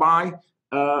kind of buy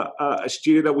a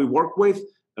studio that we work with,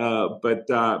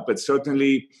 but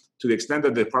certainly to the extent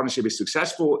that the partnership is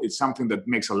successful, it's something that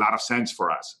makes a lot of sense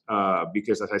for us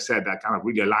because, as I said, that kind of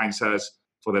really aligns us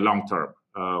for the long term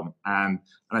And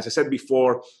as I said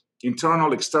before,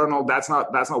 internal, external, that's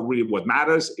not really what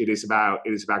matters. It is about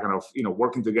kind of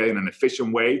working together in an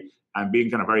efficient way and being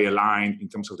kind of very aligned in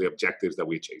terms of the objectives that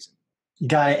we're chasing.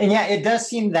 Got it. And yeah, it does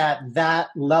seem that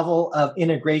level of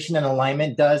integration and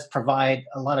alignment does provide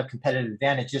a lot of competitive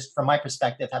advantage, just from my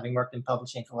perspective, having worked in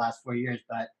publishing for the last 4 years.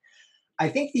 But I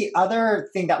think the other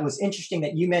thing that was interesting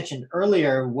that you mentioned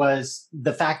earlier was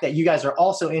the fact that you guys are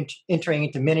also entering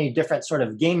into many different sort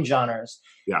of game genres.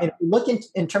 Yeah. And look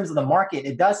in terms of the market,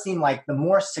 it does seem like the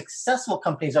more successful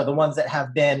companies are the ones that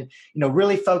have been,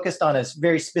 really focused on a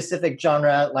very specific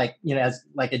genre, like, as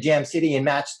like a Jam City and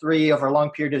Match 3 over a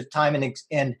long period of time, and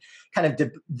kind of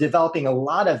developing a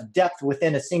lot of depth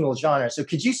within a single genre. So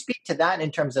could you speak to that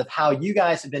in terms of how you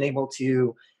guys have been able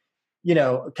to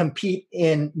compete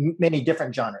in many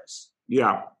different genres?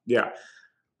 Yeah. I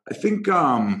think,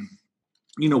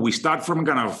 we start from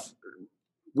two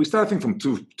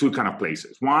kind of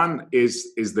places. One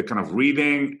is the kind of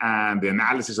reading and the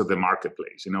analysis of the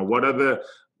marketplace. What are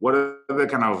the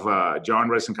kind of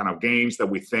genres and kind of games that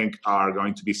we think are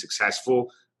going to be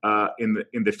successful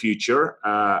in the future?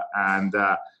 And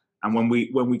when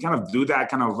we kind of do that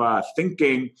kind of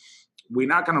thinking, we're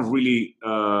not kind of really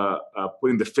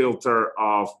putting the filter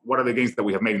of what are the games that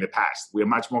we have made in the past. We are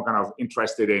much more kind of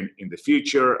interested in the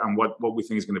future and what we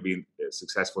think is going to be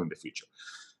successful in the future.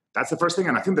 That's the first thing.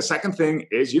 And I think the second thing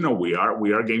is, we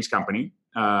are a games company,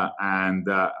 and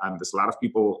there's a lot of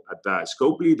people at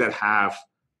Scopely that have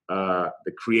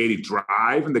the creative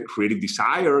drive and the creative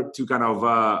desire to kind of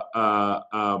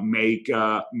make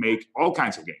all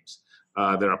kinds of games.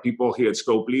 There are people here at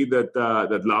Scopely that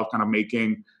love kind of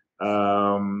making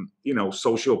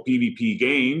social PvP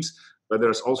games, but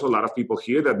there's also a lot of people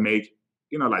here that make,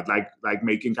 like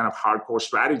making kind of hardcore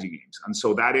strategy games. And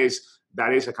so that is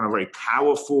a kind of very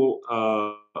powerful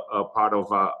part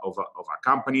of our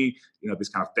company, this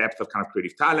kind of depth of kind of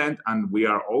creative talent. And we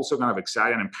are also kind of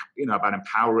excited about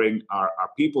empowering our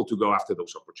people to go after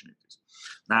those opportunities.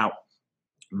 Now,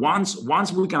 once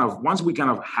we kind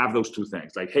of have those two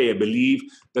things, like, hey, I believe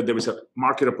that there is a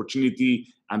market opportunity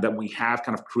and that we have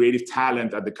kind of creative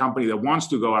talent at the company that wants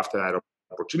to go after that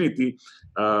opportunity.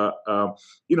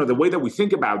 The way that we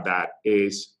think about that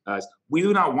is we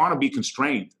do not want to be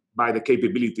constrained by the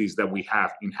capabilities that we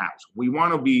have in-house. We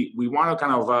want to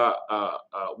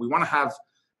have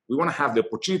the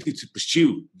opportunity to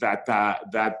pursue that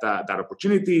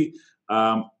opportunity.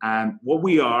 And what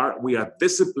we are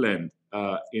disciplined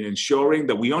in ensuring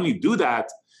that we only do that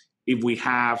if we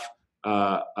have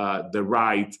the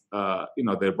right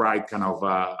kind of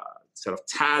sort of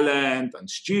talent and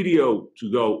studio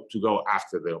to go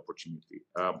after the opportunity.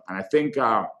 And I think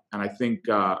by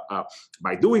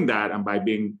doing that and by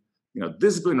being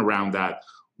disciplined around that,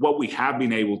 what we have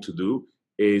been able to do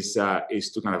is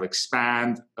to kind of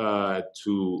expand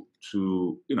to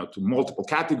multiple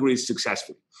categories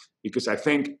successfully. Because I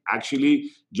think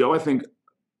actually, Joe,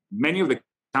 many of the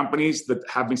companies that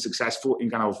have been successful in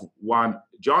kind of one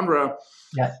genre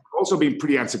have also been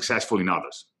pretty unsuccessful in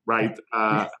others, right?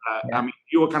 I mean,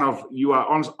 you are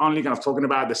only kind of talking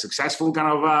about the successful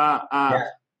kind of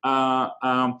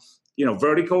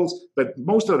verticals, but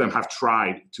most of them have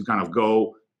tried to kind of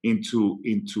go into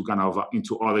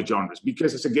other genres,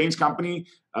 because as a games company,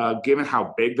 given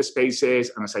how big the space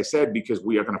is, and as I said, because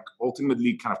we are kind of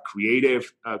ultimately kind of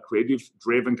creative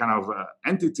driven kind of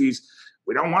entities,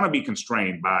 we don't want to be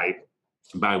constrained by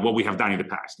what we have done in the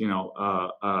past,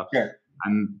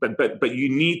 but you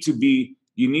need to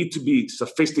be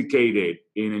sophisticated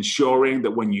in ensuring that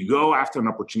when you go after an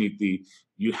opportunity,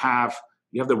 you have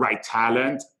the right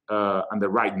talent and the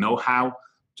right know-how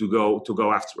to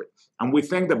go after it. And we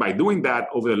think that by doing that,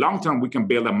 over the long term, we can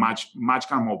build a much kind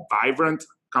of more vibrant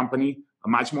company, a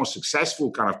much more successful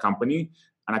kind of company,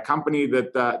 and a company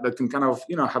that can kind of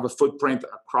have a footprint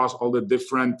across all the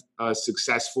different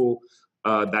successful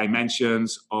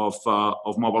dimensions of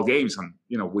mobile games. And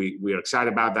we are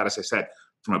excited about that, as I said,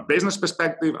 from a business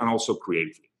perspective and also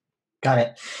creatively. Got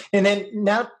it. And then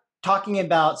now talking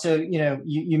about, so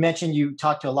you mentioned you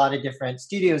talked to a lot of different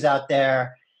studios out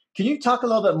there. Can you talk a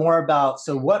little bit more about,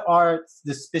 so what are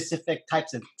the specific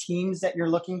types of teams that you're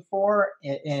looking for?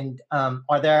 And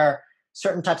are there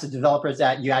certain types of developers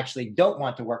that you actually don't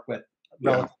want to work with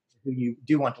relative to who you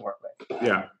do want to work with?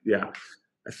 Yeah.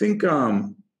 I think,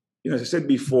 as I said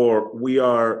before, we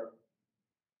are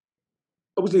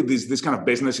obviously this kind of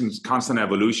business in constant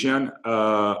evolution.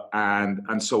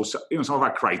 And so some of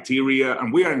our criteria,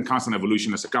 and we are in constant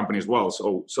evolution as a company as well.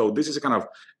 So this is a kind of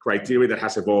criteria that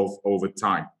has evolved over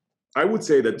time. I would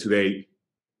say that today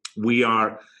we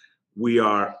are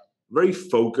very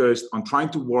focused on trying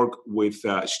to work with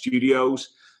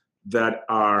studios that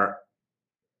are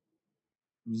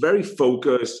very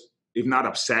focused, if not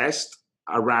obsessed,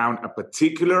 around a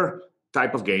particular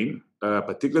type of game, a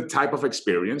particular type of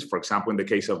experience. For example, in the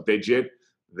case of Digit,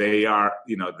 they've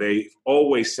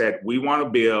always said, we want to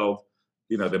build,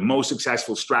 the most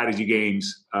successful strategy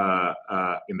games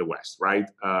in the West, right?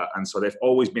 And so they've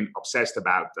always been obsessed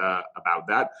about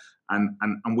that,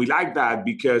 and we like that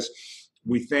because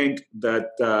we think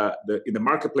that in the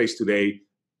marketplace today,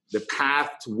 the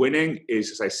path to winning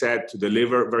is, as I said, to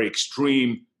deliver very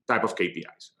extreme type of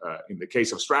KPIs. In the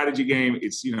case of strategy game,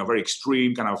 it's very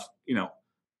extreme kind of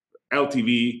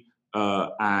LTV,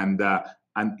 and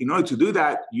in order to do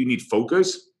that, you need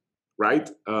focus, right?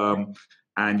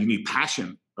 And you need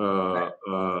passion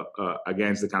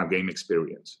against the kind of game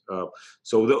experience.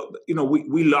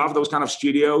 We love those kind of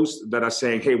studios that are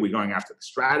saying, hey, we're going after the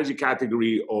strategy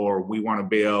category, or we want to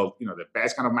build the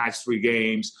best kind of match 3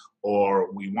 games,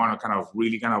 or we want to kind of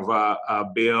really kind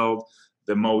of build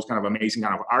the most kind of amazing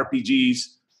kind of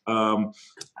RPGs,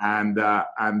 and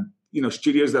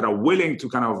studios that are willing to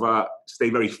kind of stay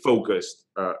very focused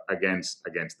against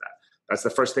that. That's the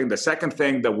first thing. The second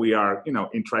thing that we are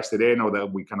interested in, or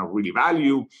that we kind of really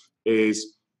value,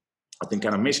 is, I think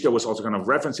kind of Mishka was also kind of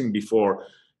referencing before,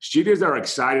 studios that are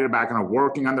excited about kind of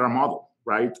working under a model,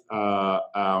 right?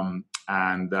 And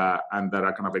that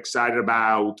are kind of excited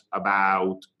about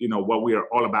what we are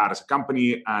all about as a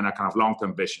company, and a kind of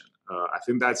long-term vision. I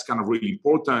think that's kind of really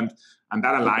important, and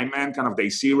that alignment, kind of day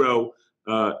zero,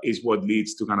 is what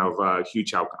leads to kind of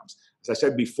huge outcomes. As I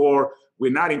said before,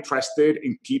 we're not interested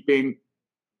in keeping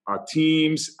our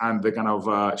teams and the kind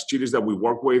of studios that we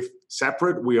work with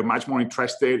separate. We are much more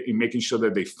interested in making sure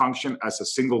that they function as a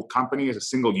single company, as a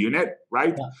single unit,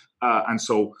 right? Yeah. And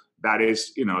so that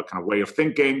is, a kind of way of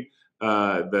thinking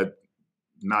that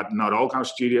not all kind of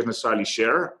studios necessarily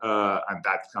share, and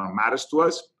that kind of matters to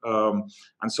us. And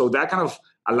so that kind of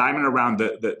alignment around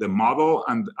the model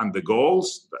and the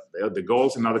goals. The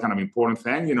goals, another kind of important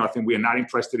thing. I think we are not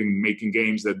interested in making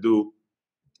games that do,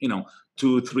 $2,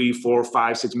 $3, $4, $5,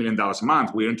 $6 million a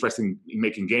month. We're interested in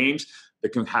making games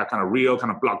that can have kind of real,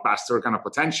 kind of blockbuster kind of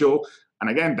potential. And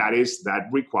again, that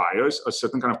requires a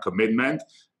certain kind of commitment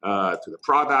to the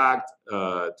product,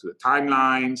 to the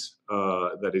timelines.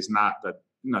 That is not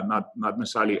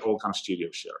necessarily all kind of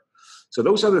studios share. So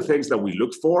those are the things that we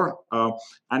look for.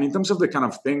 And in terms of the kind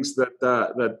of things that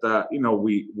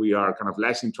we are kind of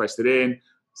less interested in,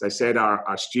 as I said,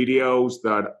 are studios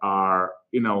that are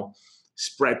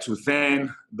spread too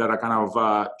thin, that are kind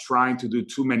of trying to do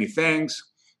too many things.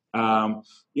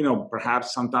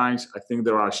 Perhaps sometimes I think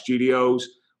there are studios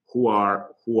who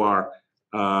are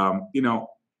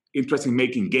interested in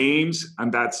making games,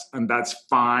 and that's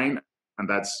fine, and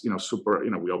that's super.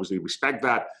 We obviously respect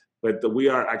that. But we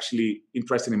are actually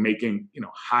interested in making,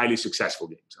 highly successful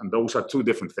games. And those are two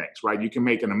different things, right? You can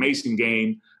make an amazing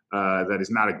game that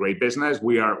is not a great business.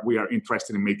 We are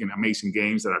interested in making amazing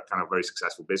games that are kind of very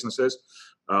successful businesses.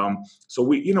 So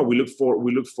we look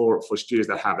for studios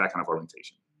that have that kind of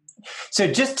orientation. So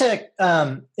just to,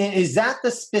 is that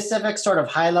the specific sort of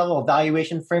high level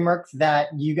evaluation framework that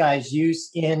you guys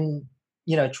use in,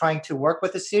 trying to work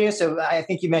with the studio? So I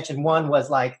think you mentioned one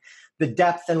was like the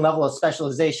depth and level of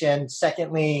specialization.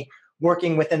 Secondly,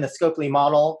 working within the Scopely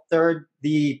model. Third,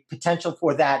 the potential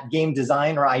for that game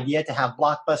design or idea to have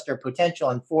blockbuster potential.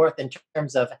 And fourth, in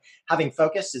terms of having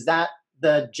focus. Is that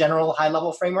the general high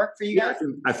level framework for you guys?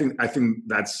 I think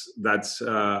that's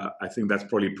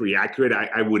probably pretty accurate.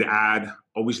 I would add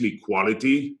obviously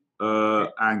quality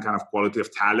and kind of quality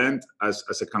of talent as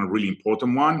a kind of really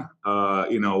important one.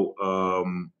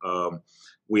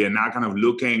 We are now kind of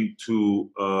looking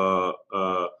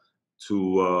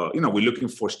we're looking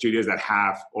for studios that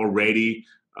have already,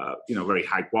 very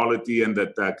high quality and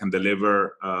that can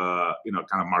deliver, kind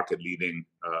of market leading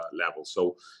level.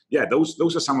 So yeah, those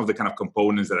are some of the kind of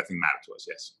components that I think matter to us.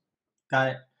 Yes. Got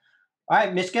it. All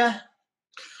right, Mishka.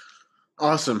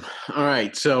 Awesome. All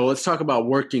right. So let's talk about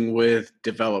working with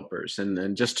developers.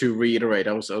 And just to reiterate,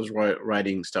 I was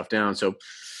writing stuff down. So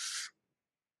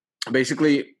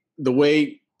basically the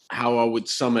way how I would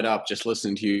sum it up, just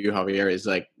listening to you, Javier, is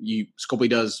like Scopely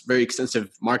does very extensive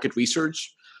market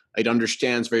research. It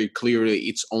understands very clearly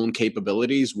its own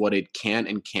capabilities, what it can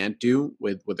and can't do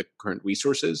with the current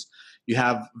resources. You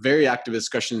have very active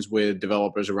discussions with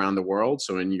developers around the world.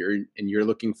 So and you're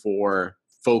looking for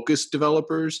focused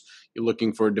developers. You're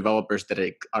looking for developers that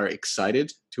are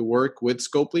excited to work with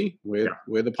Scopely,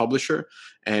 with a publisher.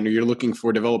 And you're looking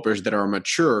for developers that are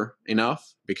mature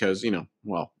enough because,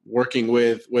 working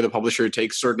with a publisher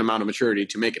takes a certain amount of maturity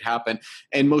to make it happen.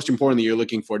 And most importantly, you're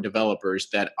looking for developers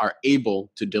that are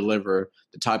able to deliver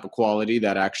the type of quality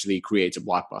that actually creates a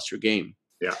blockbuster game.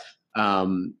 Yeah.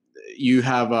 You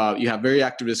have very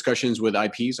active discussions with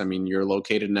IPs. I mean, you're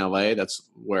located in LA. That's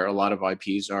where a lot of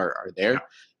IPs are there. Yeah.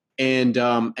 And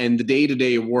the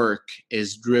day-to-day work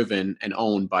is driven and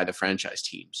owned by the franchise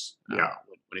teams. When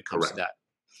it comes to that.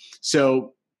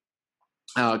 So,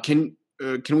 can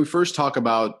we first talk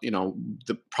about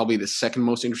probably the second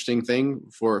most interesting thing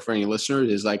for any listener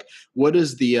is like what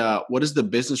is the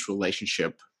business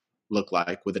relationship look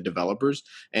like with the developers?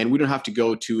 And we don't have to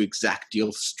go to exact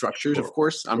deal structures, of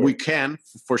course. We can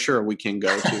for sure. We can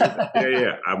go to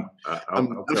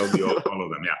I'll tell you all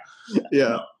of them.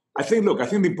 Yeah. I think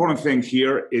the important thing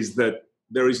here is that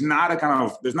there's not a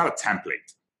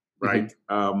template, right?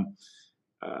 Mm-hmm.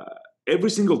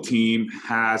 Every single team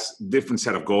has different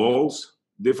set of goals,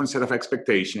 different set of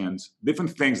expectations,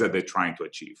 different things that they're trying to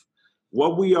achieve.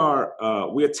 What we are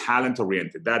talent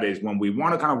oriented. That is, when we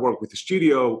want to kind of work with the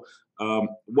studio,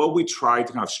 what we try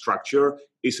to kind of structure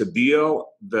is a deal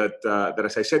that,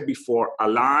 as I said before,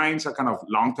 aligns our kind of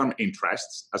long-term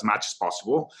interests as much as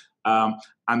possible,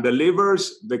 and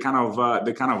delivers the kind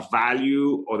of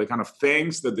value or the kind of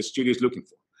things that the studio is looking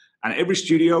for. And every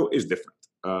studio is different,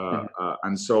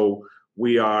 and so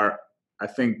we are, I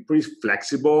think, pretty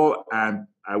flexible and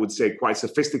I would say quite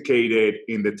sophisticated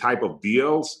in the type of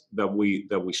deals that we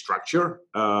structure.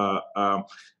 And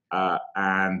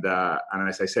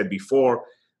as I said before,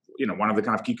 one of the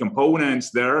kind of key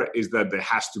components there is that there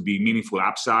has to be meaningful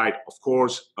upside, of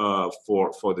course,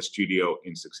 for the studio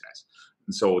in success.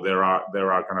 And so there are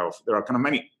kind of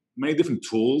many different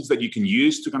tools that you can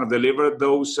use to kind of deliver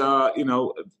those, to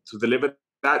deliver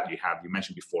that. You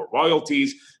mentioned before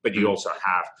royalties, but you also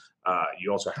have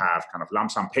kind of lump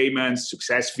sum payments,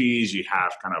 success fees. You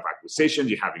have kind of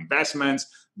acquisitions. You have investments.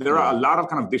 There are a lot of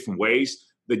kind of different ways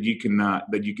that you can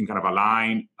kind of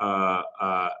align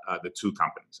the two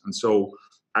companies. And so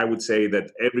I would say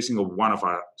that every single one of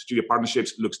our studio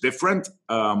partnerships looks different,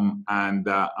 and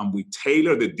we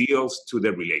tailor the deals to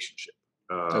their relationship.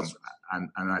 And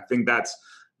I think that's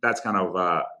kind of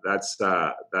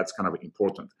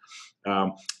important.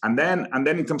 And then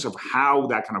in terms of how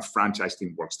that kind of franchise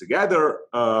team works together,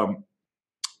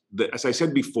 as I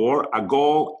said before, our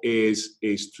goal is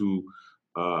to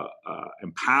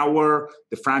empower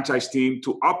the franchise team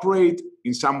to operate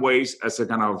in some ways as a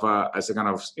kind of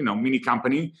mini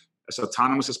company, as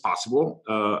autonomous as possible.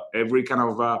 Every kind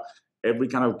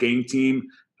of game team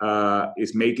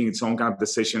is making its own kind of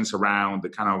decisions around the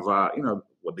kind of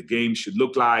what the game should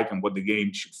look like and what the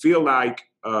game should feel like.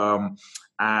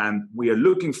 And we are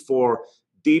looking for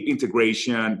deep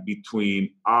integration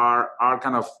between our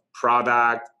kind of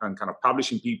product and kind of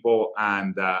publishing people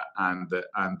and the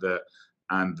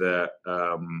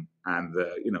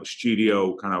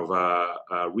studio kind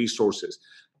of resources.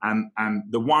 And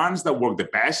the ones that work the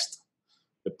best,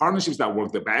 the partnerships that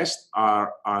work the best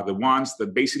are the ones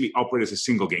that basically operate as a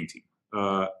single game team,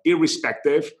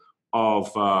 irrespective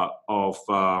of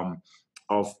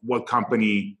what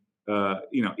company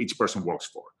each person works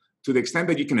for. To the extent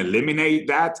that you can eliminate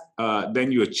that,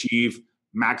 then you achieve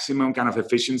maximum kind of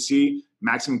efficiency,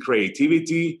 maximum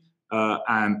creativity,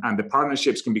 and the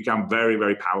partnerships can become very,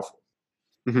 very powerful.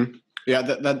 Mm-hmm. Yeah,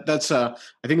 that's I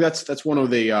think that's one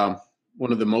of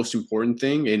the most important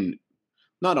thing in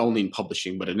not only in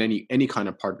publishing but in any kind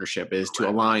of partnership is to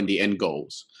align the end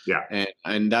goals. Yeah,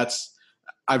 and that's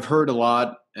I've heard a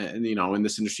lot, and in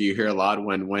this industry you hear a lot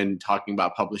when talking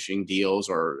about publishing deals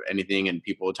or anything, and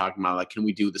people are talking about like, can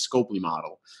we do the Scopely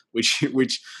model, which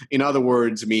in other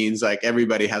words means like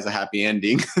everybody has a happy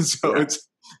ending. So yeah.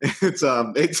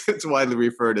 It's widely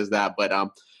referred as that. But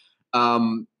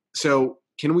so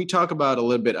can we talk about a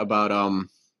little bit about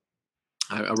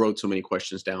I wrote so many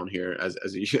questions down here as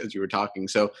you were talking.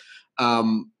 So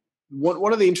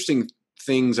one of the interesting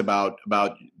things about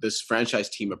this franchise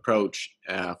team approach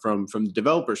from the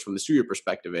developers, from the studio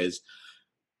perspective, is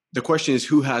the question is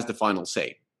who has the final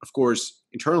say. Of course,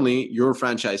 internally, your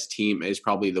franchise team is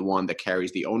probably the one that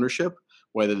carries the ownership,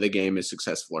 whether the game is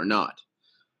successful or not.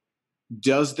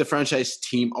 Does the franchise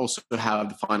team also have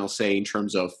the final say in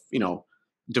terms of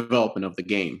development of the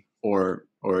game, or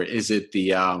is it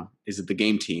the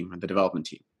game team and the development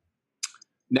team?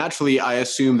 Naturally, I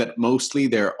assume that mostly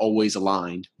they're always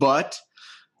aligned, but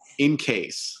in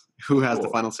case, who has the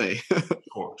final say?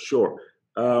 Sure.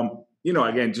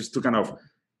 Again, just to kind of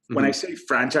when I say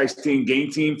franchise team,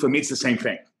 game team, for me it's the same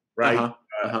thing, right?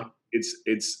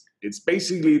 It's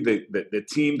basically the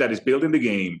team that is building the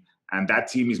game, and that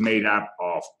team is made up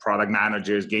of product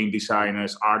managers, game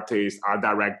designers, artists, art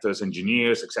directors,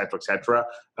 engineers, etc., etc.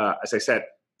 As I said,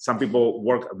 some people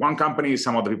work at one company,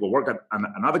 some other people work at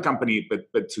another company,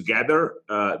 but together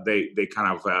they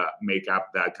kind of make up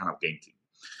that kind of game team.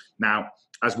 Now,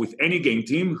 as with any game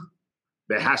team,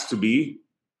 there has to be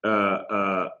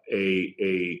a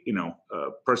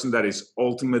person that is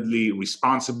ultimately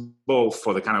responsible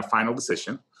for the kind of final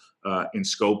decision. In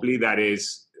Scopely, that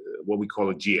is what we call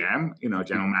a GM,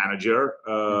 general manager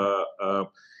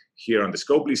here on the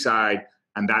Scopely side,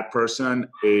 and that person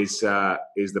is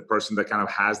the person that kind of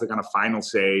has the kind of final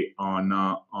say on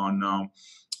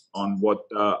what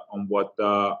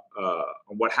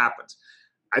happens.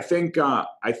 I think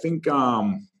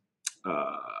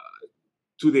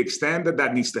to the extent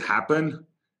that needs to happen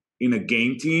in a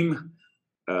game team,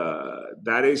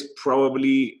 that is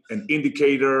probably an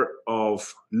indicator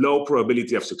of low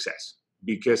probability of success.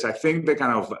 Because I think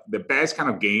the best kind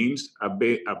of games are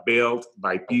built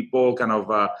by people kind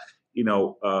of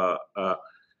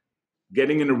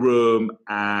getting in a room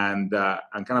and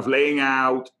kind of laying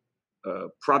out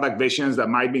product visions that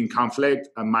might be in conflict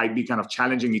and might be kind of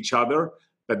challenging each other,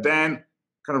 but then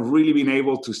kind of really being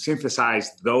able to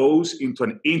synthesize those into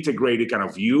an integrated kind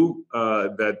of view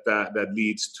that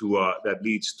leads to a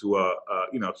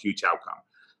huge outcome.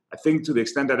 I think to the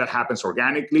extent that happens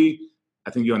organically, I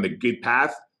think you're on the good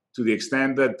path. To the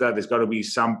extent that there's got to be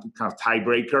some kind of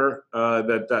tiebreaker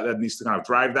that needs to kind of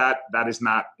drive that is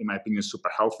not, in my opinion, super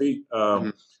healthy.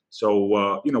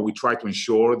 So we try to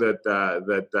ensure that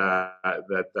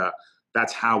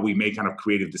that's how we make kind of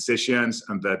creative decisions,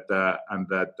 and that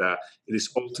it is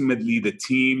ultimately the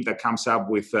team that comes up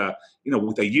with a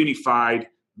unified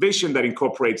vision that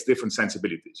incorporates different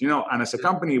sensibilities. And as a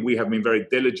company, we have been very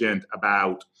diligent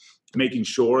about making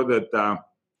sure that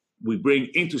we bring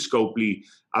into Scopely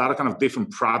a lot of kind of different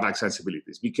product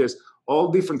sensibilities, because all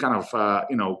different kind of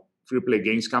free-to-play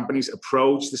games companies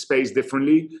approach the space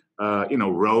differently.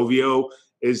 Rovio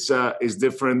is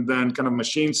different than kind of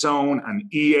Machine Zone, and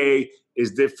EA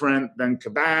is different than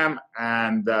Kabam,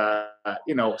 and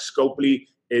Scopely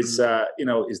is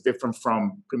different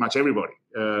from pretty much everybody.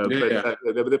 But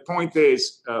the point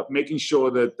is making sure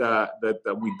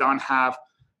that we don't have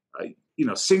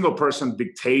single person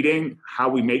dictating how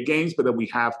we make games, but that we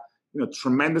have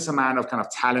tremendous amount of kind of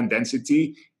talent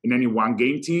density in any one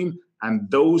game team,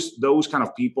 and those kind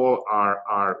of people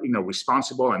are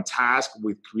responsible and tasked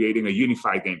with creating a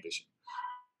unified game vision.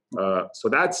 So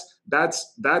that's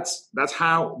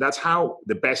how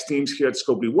the best teams here at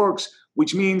Scopely works,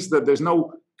 which means that there's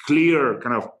no clear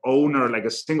kind of owner, like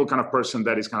a single kind of person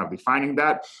that is kind of defining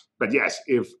that. But yes,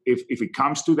 if it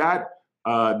comes to that,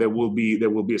 there will be a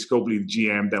Scopely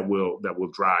GM that will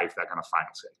drive that kind of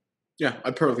final say. Yeah,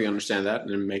 I perfectly understand that, and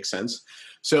it makes sense.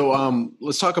 So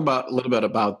let's talk a little bit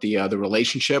about the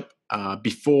relationship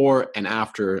before and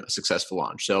after a successful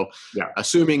launch. So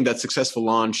assuming that successful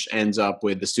launch ends up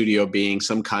with the studio being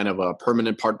some kind of a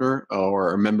permanent partner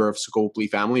or a member of Scopely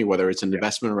family, whether it's an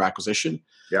investment or acquisition,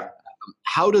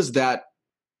 how does that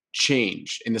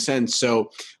change in the sense? So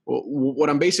what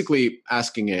I'm basically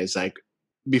asking is, like,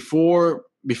 before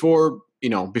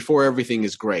everything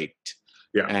is great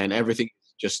and everything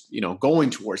just going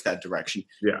towards that direction,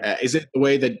 is it the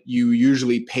way that you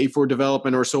usually pay for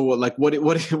development, or so? Like what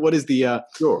is the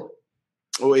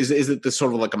or is it the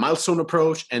sort of like a milestone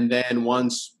approach, and then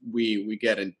once we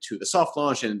get into the soft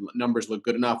launch and numbers look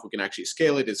good enough, we can actually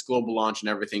scale it, it's global launch and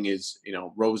everything is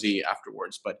rosy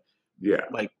afterwards? But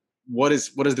like what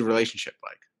is the relationship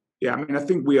like? Yeah, I mean, I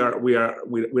think we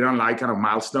don't like kind of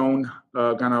milestone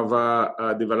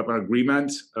development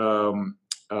agreements.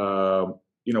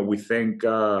 We think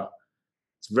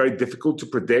it's very difficult to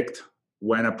predict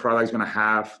when a product is going to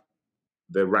have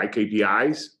the right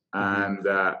KPIs,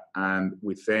 and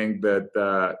we think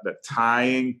that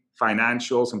tying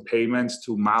financials and payments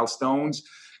to milestones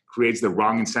creates the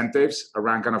wrong incentives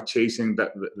around kind of chasing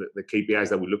the KPIs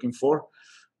that we're looking for.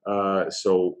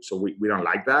 So we don't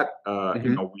like that. Our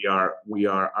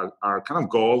kind of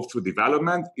goal through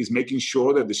development is making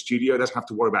sure that the studio doesn't have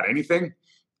to worry about anything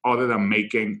other than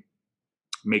making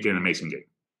an amazing game,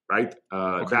 right?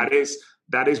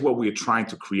 That is what we're trying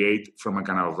to create from a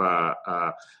kind of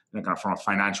from a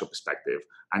financial perspective,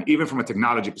 and even from a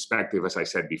technology perspective, as I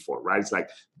said before, right? It's like,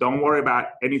 don't worry about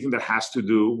anything that has to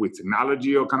do with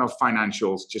technology or kind of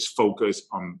financials. Just focus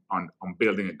on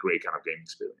building a great kind of game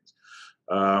experience.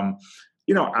 After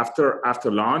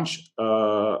launch,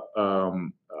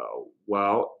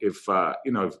 well, if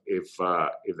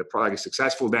the product is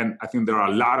successful, then I think there are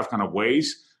a lot of kind of ways,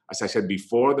 as I said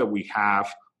before, that we have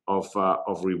of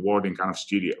rewarding kind of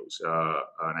studios.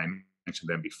 And I mentioned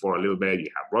them before a little bit.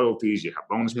 You have royalties, you have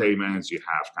bonus payments, you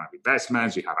have kind of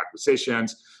investments, you have acquisitions,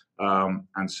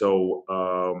 and so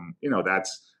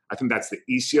I think that's the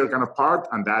easier kind of part,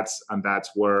 and that's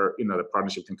where the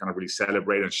partnership can kind of really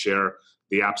celebrate and share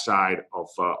the upside of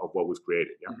what we've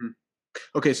created. Yeah. Mm-hmm.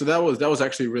 Okay, so that was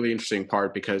actually a really interesting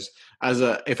part, because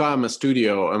if I'm a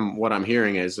studio, and what I'm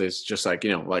hearing is just like,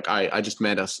 like I just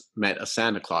met a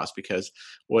Santa Claus, because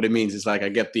what it means is like I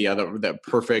get the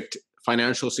perfect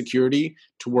financial security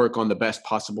to work on the best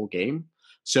possible game.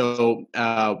 So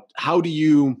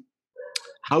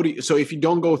so if you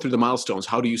don't go through the milestones,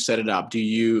 how do you set it up? Do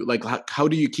you how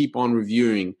do you keep on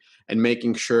reviewing and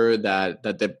making sure that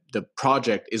the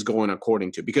project is going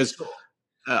according to? Because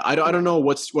I don't know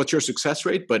what's your success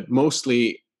rate, but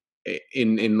mostly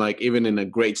in like, even in a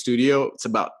great studio, it's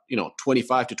about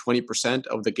 25 to 20%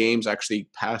 of the games actually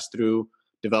pass through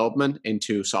development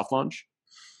into soft launch.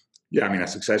 Yeah, I mean, our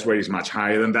success rate is much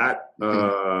higher than that,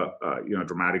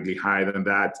 dramatically higher than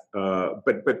that.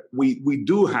 But we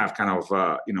do have kind of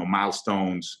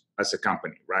milestones as a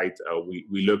company, right?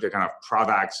 We look at kind of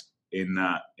products in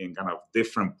kind of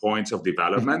different points of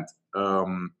development.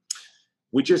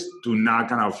 We just do not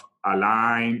kind of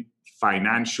align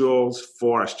financials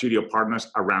for our studio partners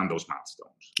around those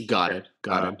milestones. Got it.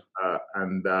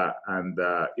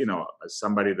 As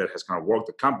somebody that has kind of worked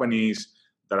at companies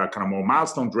that are kind of more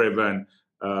milestone driven,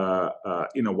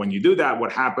 when you do that,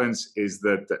 what happens is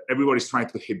that everybody's trying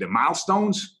to hit the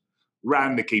milestones rather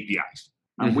than the KPIs.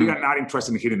 And we are not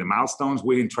interested in hitting the milestones.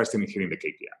 We're interested in hitting the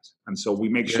KPIs. And so we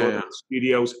make sure that the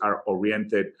studios are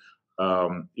oriented,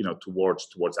 towards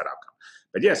that outcome.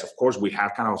 But yes, of course, we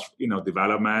have kind of,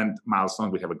 development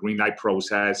milestones. We have a green light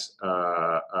process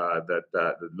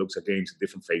that looks at games in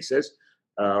different phases.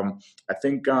 I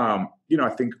think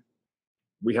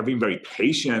we have been very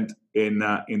patient in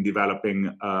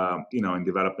developing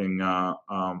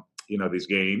these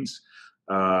games.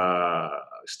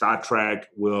 Star Trek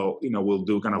will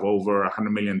do kind of over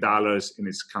 $100 million in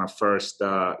its kind of first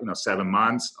 7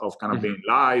 months of kind of being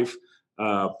live.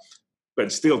 But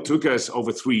it still took us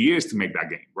over 3 years to make that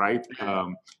game, right?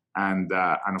 And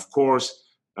of course,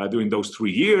 during those 3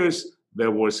 years,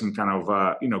 there were some kind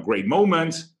of great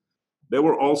moments. There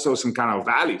were also some kind of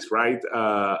valleys, right?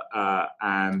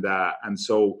 And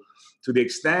so, to the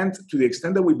extent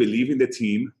that we believe in the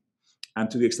team, and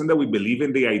to the extent that we believe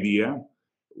in the idea,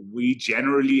 we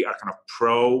generally are kind of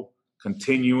pro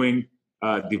continuing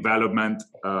development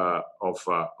of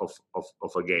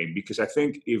a game, because I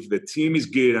think if the team is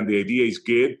good and the idea is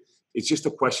good, it's just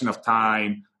a question of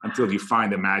time until you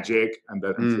find the magic and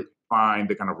until you find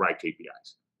the kind of right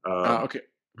KPIs. Okay.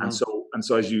 And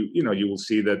so as you will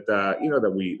see that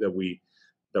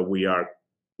that we are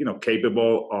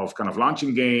capable of kind of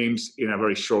launching games in a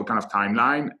very short kind of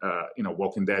timeline.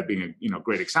 Walking Dead being a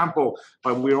great example,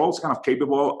 but we're also kind of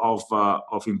capable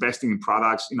of investing in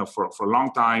products for a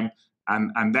long time.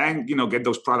 And then, get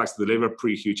those products to deliver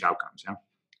pretty huge outcomes. Yeah.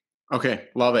 Okay.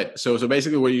 Love it. So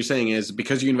basically what you're saying is,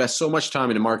 because you invest so much time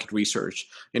in market research,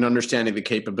 in understanding the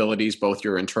capabilities, both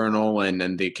your internal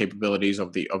and the capabilities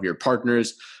of your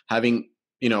partners, having,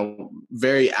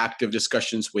 very active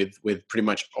discussions with pretty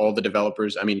much all the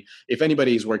developers. I mean, if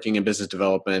anybody is working in business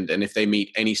development and if they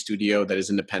meet any studio that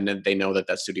is independent, they know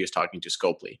that studio is talking to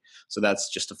Scopely. So that's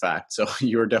just a fact. So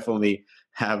you're definitely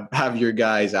have your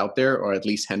guys out there, or at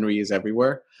least Henry is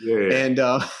everywhere. Yeah. And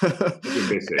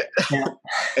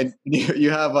and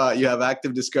you have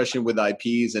active discussion with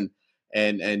IPs and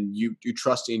you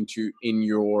trust in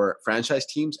your franchise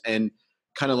teams, and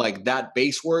kind of like that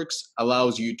base works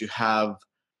allows you to have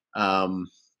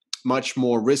much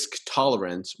more risk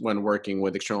tolerance when working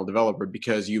with external developer,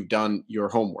 because you've done your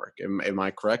homework. Am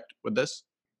I correct with this?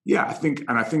 Yeah, I think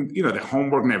the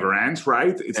homework never ends,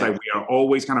 right? It's like we are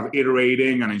always kind of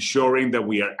iterating and ensuring that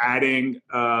we are adding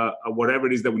whatever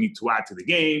it is that we need to add to the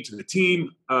game, to the team.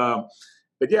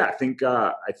 But yeah, I think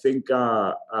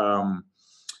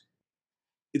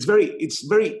it's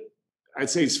very. I'd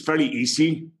say it's fairly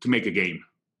easy to make a game,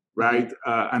 right?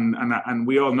 And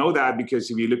we all know that, because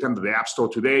if you look under the App Store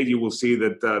today, you will see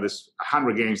that there's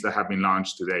 100 games that have been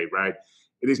launched today, right?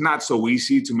 It is not so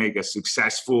easy to make a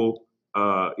successful,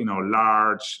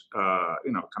 large,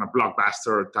 kind of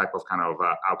blockbuster type of kind of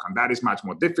outcome. That is much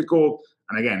more difficult.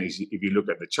 And again, if you look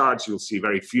at the charts, you'll see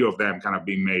very few of them kind of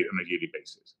being made on a yearly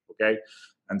basis. Okay,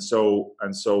 and so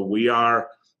we are,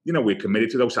 we're committed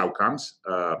to those outcomes.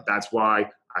 That's why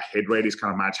our hit rate is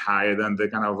kind of much higher than the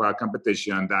kind of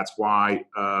competition. That's why,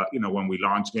 when we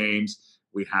launch games,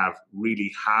 we have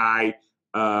really high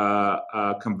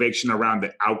conviction around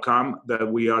the outcome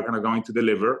that we are going to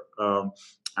deliver.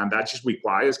 And that just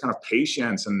requires kind of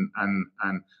patience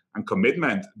and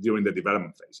commitment during the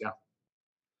development phase. Yeah.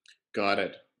 Got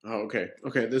it. Oh, okay.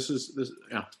 This.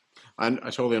 Yeah, I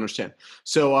totally understand.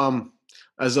 So,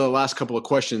 as the last couple of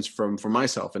questions from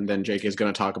myself, and then Jake is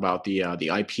going to talk about the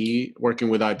IP, working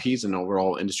with IPs and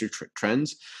overall industry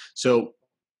trends. So,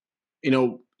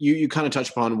 you kind of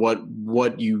touch upon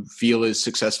what you feel is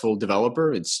successful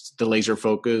developer. It's the laser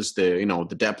focus,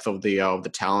 the depth of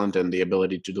the talent and the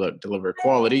ability to deliver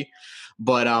quality.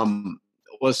 But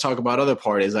let's talk about other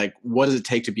part. Is like, what does it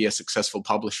take to be a successful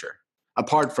publisher?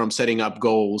 Apart from setting up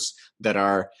goals that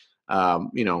are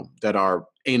that are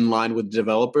in line with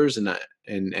developers, and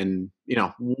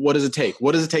what does it take?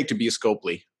 What does it take to be a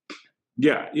Scopely?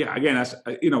 Yeah. Again, as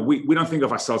we don't think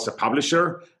of ourselves as a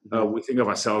publisher. We think of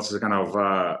ourselves as a kind of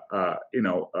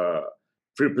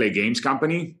free-to-play games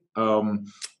company. And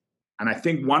I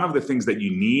think one of the things that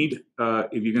you need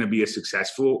if you're going to be a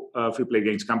successful free-to-play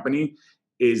games company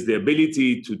is the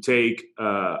ability to take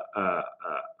a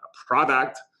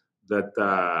product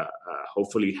that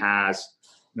hopefully has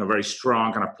very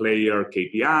strong kind of player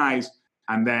KPIs,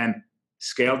 and then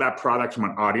scale that product from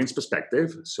an audience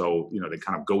perspective. So, the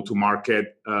kind of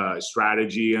go-to-market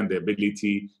strategy and the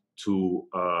ability to,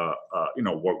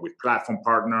 work with platform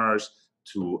partners,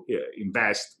 to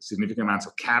invest significant amounts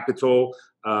of capital,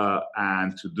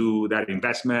 and to do that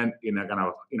investment in a kind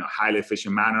of, highly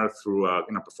efficient manner through,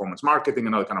 performance marketing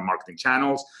and other kind of marketing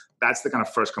channels. That's the kind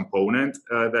of first component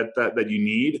that you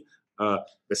need.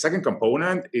 The second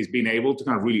component is being able to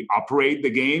kind of really operate the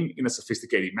game in a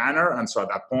sophisticated manner. And so at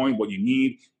that point, what you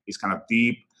need is kind of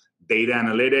deep data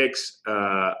analytics,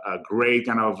 a great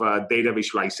kind of data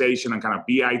visualization and kind of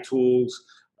BI tools.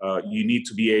 You need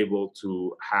to be able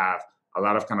to have a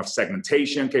lot of kind of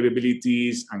segmentation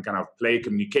capabilities and kind of player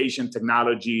communication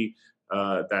technology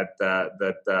that,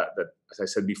 as I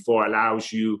said before,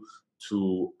 allows you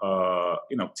to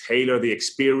tailor the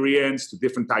experience to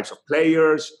different types of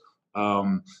players.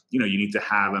 You need to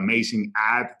have amazing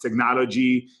ad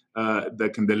technology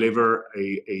that can deliver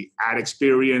a ad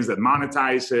experience that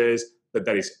monetizes,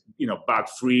 that is bug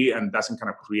free and doesn't kind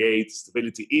of create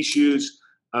stability issues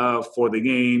for the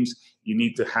games. You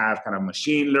need to have kind of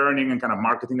machine learning and kind of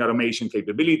marketing automation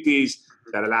capabilities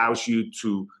that allows you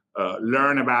to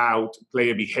learn about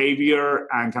player behavior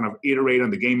and kind of iterate on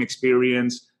the game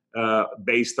experience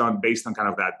based on kind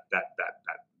of that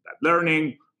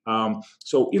learning.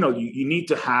 So you need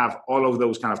to have all of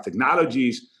those kind of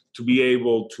technologies to be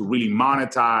able to really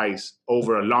monetize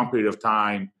over a long period of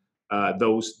time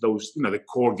those the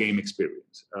core game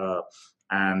experience.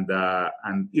 And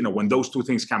when those two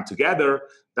things come together,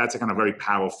 that's a kind of very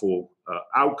powerful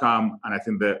outcome. And I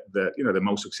think that the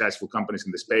most successful companies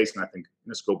in the space, and I think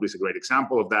Scopely is a great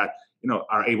example of that,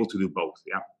 are able to do both.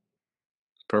 Yeah.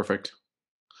 Perfect.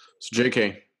 So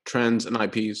JK, trends and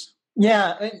IPs.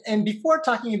 Yeah, and before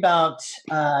talking about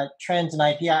trends and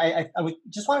IP, I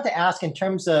just wanted to ask in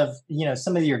terms of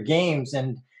some of your games,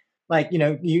 and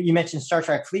you mentioned Star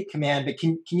Trek Fleet Command, but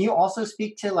can you also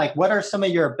speak to what are some of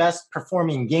your best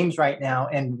performing games right now,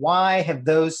 and why have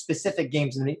those specific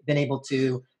games been able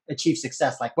to achieve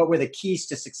success? What were the keys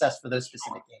to success for those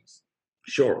specific games?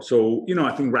 Sure. So,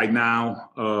 I think right now,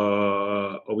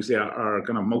 obviously our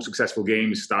kind of most successful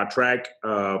game is Star Trek.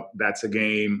 That's a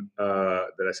game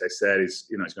that, as I said, is,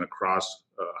 it's going to cross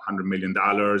 $100 million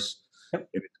in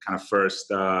its kind of first,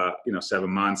 7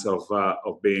 months of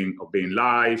being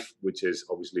live, which is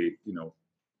obviously,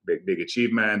 big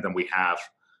achievement. And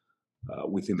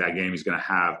we think that game is going to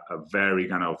have a very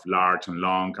kind of large and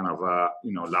long kind of,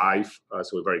 life.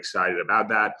 So we're very excited about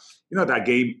that.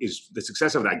 The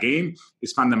success of that game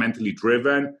is fundamentally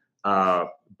driven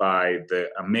by the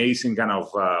amazing kind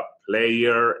of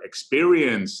player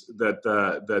experience that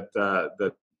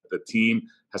the team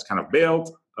has kind of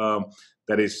built.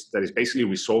 That is basically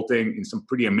resulting in some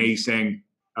pretty amazing,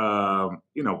 player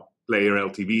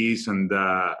LTVs and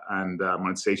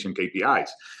monetization KPIs.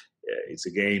 It's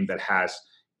a game that has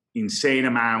insane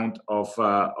amount of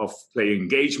player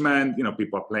engagement.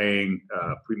 People are playing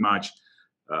pretty much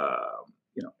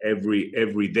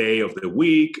every day of the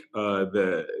week.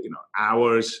 The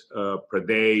hours per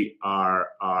day are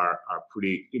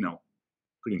pretty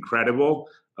incredible.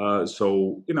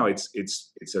 So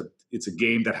it's a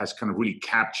game that has kind of really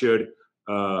captured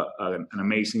an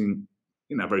amazing,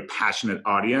 very passionate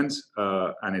audience,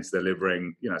 and it's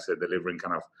delivering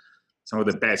kind of some of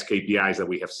the best KPIs that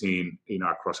we have seen,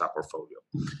 across our portfolio.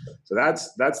 So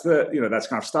that's that's kind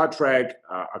of Star Trek.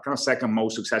 Our kind of second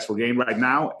most successful game right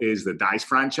now is the DICE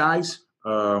franchise.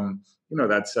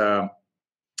 That's a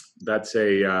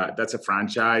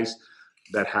franchise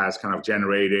that has kind of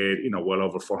generated well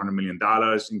over $400 million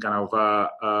in kind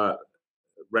of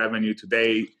revenue to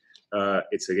date.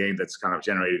 It's a game that's kind of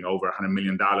generating over $100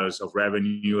 million of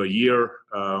revenue a year.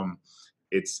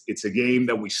 It's a game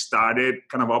that we started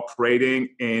kind of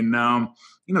operating in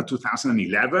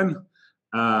 2011,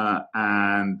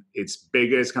 and its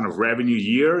biggest kind of revenue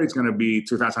year is going to be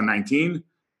 2019.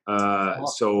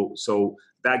 So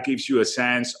that gives you a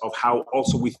sense of how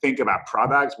also we think about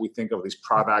products. We think of these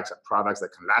products that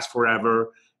can last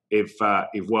forever if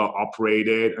well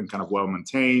operated and kind of well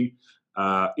maintained.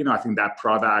 I think that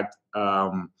product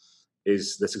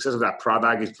is the success of that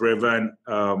product is driven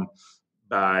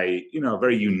by a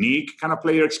very unique kind of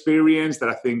player experience that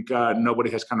I think nobody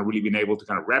has kind of really been able to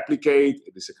kind of replicate.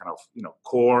 It is a kind of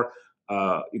core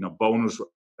bonus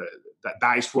that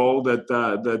dice roll that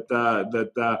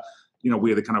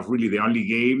we're the kind of really the only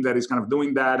game that is kind of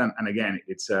doing that. And again,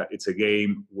 it's a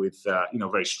game with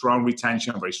very strong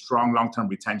retention, very strong long-term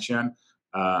retention,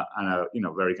 and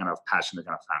a very kind of passionate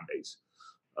kind of fan base.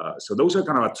 So those are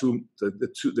kind of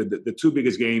the two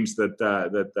biggest games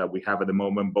that we have at the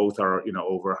moment. Both are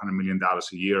over $100 million a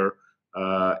year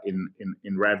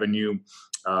in revenue.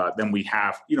 Then we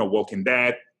have Walking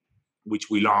Dead,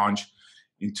 which we launched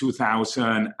in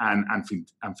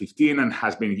 2015 and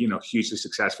has been hugely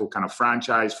successful kind of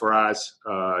franchise for us.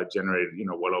 Generated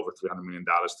well over $300 million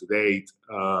to date,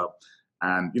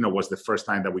 and was the first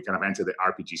time that we kind of entered the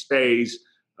RPG space.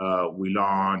 We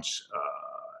launched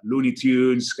Looney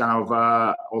Tunes kind of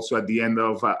also at the end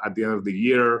of the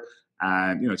year,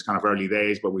 and it's kind of early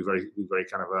days, but we're very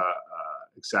kind of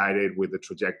excited with the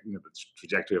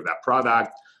trajectory of that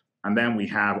product. And then we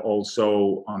have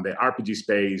also on the RPG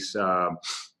space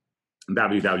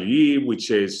WWE,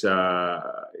 which is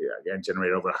again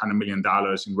generated over $100 million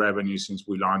in revenue since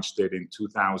we launched it in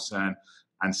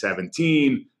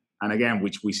 2017. And again,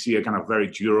 which we see a kind of very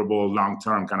durable,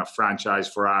 long-term kind of franchise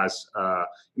for us,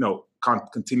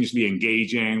 continuously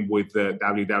engaging with the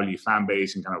WWE fan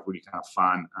base in kind of really kind of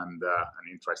fun and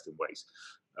interesting ways.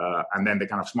 And then the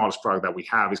kind of smallest product that we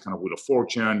have is kind of Wheel of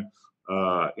Fortune,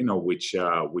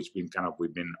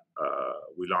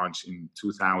 we launched in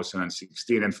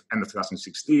 2016 and end of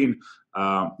 2016.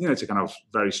 It's a kind of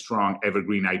very strong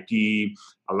evergreen IP,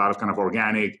 a lot of kind of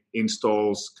organic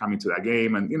installs coming to that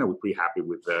game, and we're pretty happy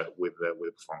with the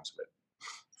performance of it.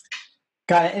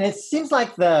 Got it. And it seems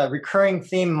like the recurring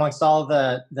theme amongst all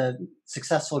the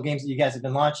successful games that you guys have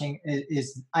been launching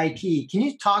is IP. Can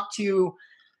you talk to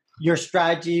your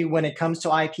strategy when it comes to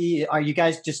IP? Are you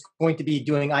guys just going to be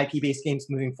doing IP-based games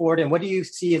moving forward? And what do you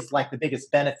see as like the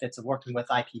biggest benefits of working with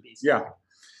IP-based games? Yeah.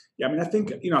 I mean, I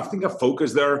think our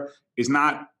focus there is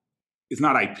not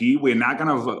IP. We're not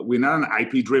an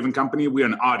IP-driven company. We're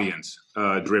an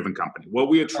audience-driven company. What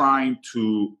we are trying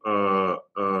to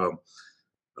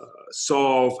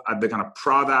solve at the kind of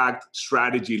product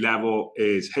strategy level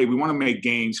is, hey, we want to make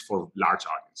games for large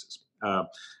audiences.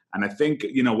 And I think,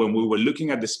 when we were looking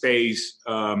at the space,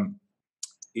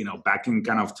 back in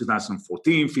kind of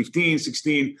 2014, 15,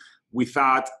 16, we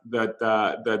thought that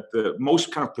the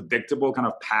most kind of predictable kind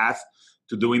of path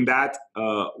to doing that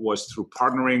was through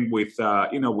partnering with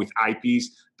IPs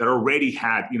that already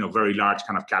had, very large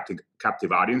kind of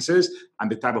captive audiences.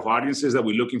 And the type of audiences that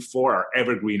we're looking for are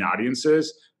evergreen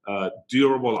audiences,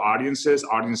 durable audiences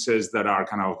that are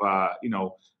kind of,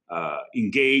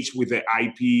 engaged with the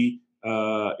IP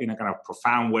in a kind of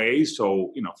profound way.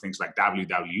 So, things like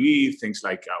WWE, things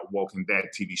like Walking Dead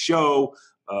TV show,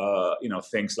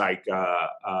 things like,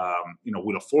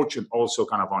 Wheel of Fortune also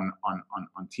kind of on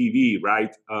TV,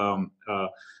 right?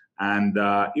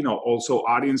 Also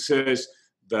audiences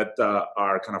that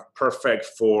are kind of perfect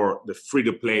for the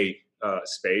free-to-play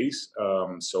space.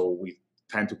 So we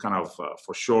tend to kind of,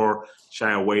 for sure,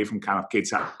 shy away from kind of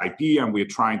kids IP, and we're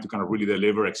trying to kind of really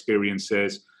deliver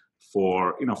experiences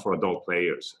for adult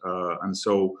players.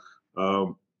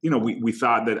 We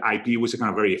thought that IP was a kind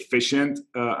of very efficient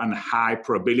and high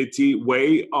probability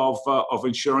way of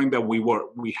ensuring that we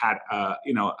had a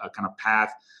kind of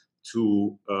path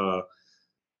to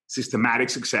systematic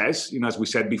success. As we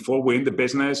said before, we're in the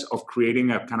business of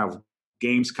creating a kind of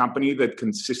games company that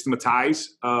can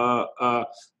systematize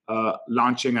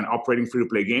launching and operating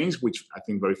free-to-play games, which I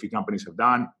think very few companies have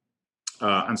done.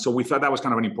 And so we thought that was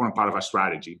kind of an important part of our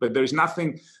strategy. But there's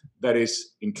nothing that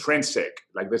is intrinsic.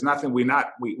 Like there's nothing, we're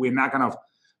not kind of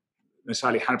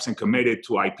necessarily 100% committed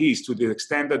to IPs to the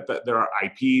extent that there are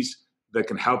IPs that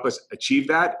can help us achieve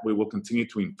that, we will continue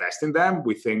to invest in them.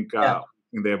 We think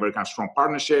they're very kind of strong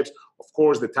partnerships. Of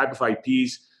course, the type of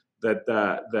IPs that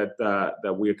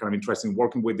we're kind of interested in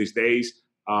working with these days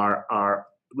are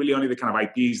really only the kind of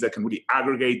IPs that can really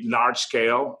aggregate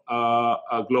large-scale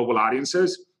global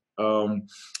audiences.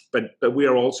 But we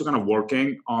are also kind of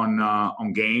working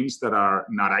on games that are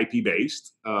not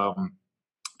IP-based.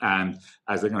 And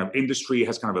as the kind of industry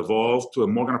has kind of evolved to a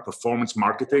more kind of performance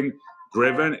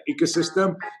marketing-driven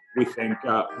ecosystem, we think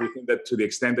that to the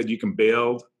extent that you can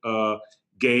build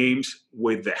games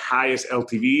with the highest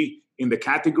LTV in the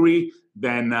category,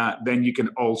 then you can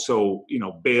also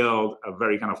build a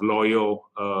very kind of loyal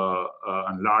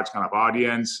and large kind of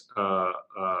audience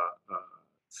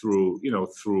through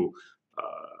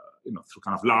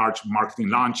kind of large marketing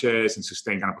launches and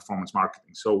sustained kind of performance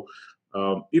marketing. So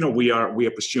we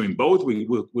are pursuing both. We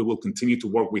will continue to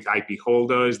work with IP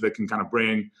holders that can kind of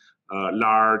bring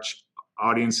large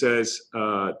audiences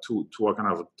to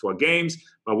our games,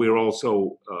 but we're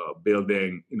also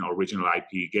building original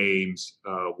IP games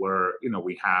where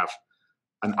we have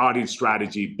an audience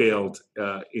strategy built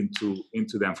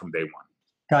into them from day one.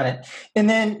 Got it. And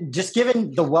then just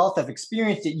given the wealth of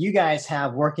experience that you guys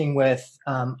have working with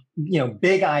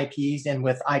big IPs and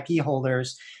with IP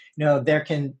holders, there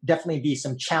can definitely be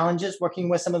some challenges working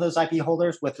with some of those IP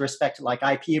holders with respect to like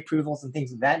IP approvals and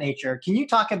things of that nature. Can you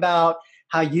talk about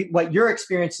what your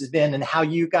experience has been and how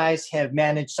you guys have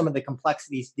managed some of the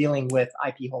complexities dealing with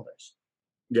IP holders?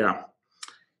 Yeah.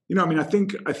 I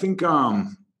think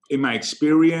in my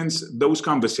experience, those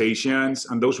conversations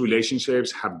and those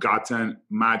relationships have gotten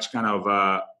much kind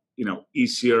of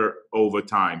easier over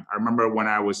time. I remember when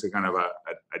I was kind of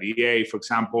at EA, for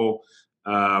example,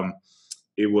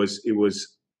 it was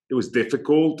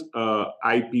difficult.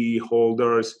 IP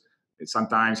holders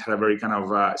sometimes had a very kind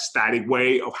of static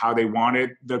way of how they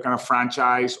wanted their kind of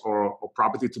franchise or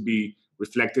property to be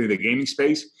reflected in the gaming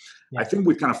space. Yeah. I think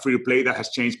with kind of free to play, that has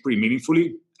changed pretty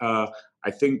meaningfully. I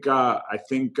think with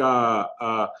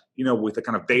a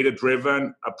kind of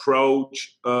data-driven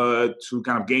approach to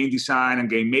kind of game design and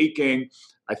game making,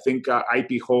 I think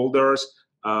IP holders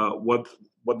what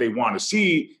they want to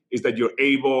see is that you're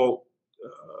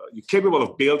capable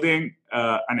of building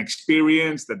an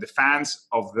experience that the fans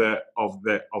of the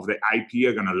IP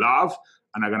are going to love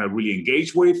and are going to really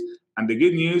engage with. And the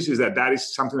good news is that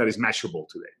is something that is measurable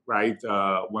today, right?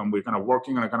 When we're kind of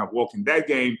working on a kind of Walking Dead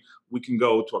game, we can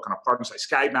go to a kind of partner like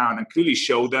Skybound and clearly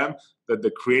show them that the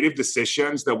creative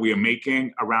decisions that we are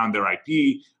making around their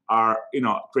IP are,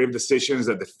 creative decisions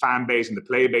that the fan base and the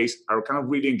player base are kind of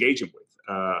really engaging with.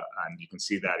 And you can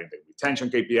see that in the retention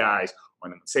KPIs or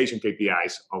the monetization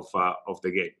KPIs of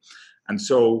the game. And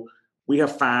so we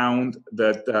have found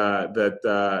that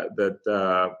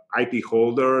IP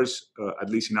holders, at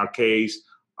least in our case,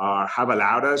 have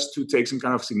allowed us to take some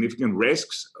kind of significant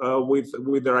risks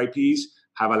with their IPs,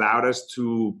 have allowed us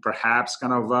to perhaps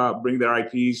kind of bring their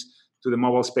IPs to the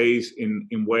mobile space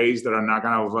in ways that are not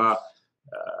kind of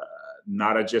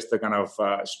not just a kind of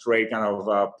straight kind of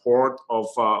port of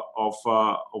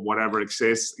whatever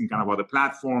exists in kind of other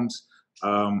platforms.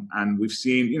 And we've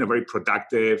seen, very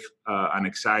productive and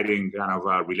exciting kind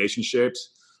of relationships.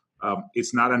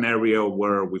 It's not an area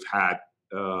where we've had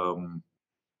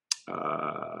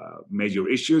major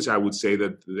issues. I would say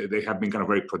that they have been kind of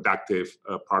very productive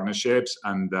partnerships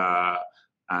and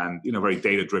very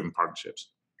data-driven partnerships.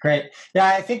 Great. Yeah,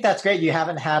 I think that's great. You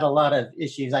haven't had a lot of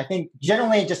issues. I think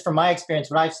generally, just from my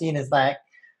experience, what I've seen is that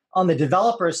on the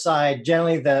developer side,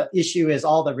 generally the issue is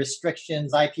all the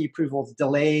restrictions, IP approvals,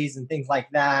 delays, and things like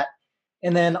that.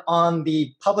 And then on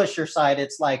the publisher side,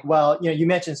 it's like, well, you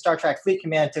mentioned Star Trek Fleet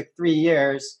Command took 3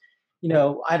 years.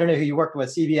 I don't know who you worked with,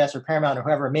 CBS or Paramount or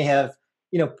whoever may have,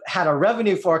 had a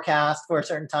revenue forecast for a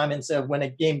certain time. And so when a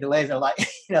game delays, they're like,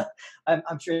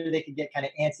 I'm sure they could get kind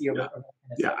of antsy over.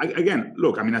 Yeah. Again,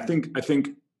 look, I think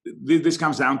this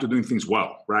comes down to doing things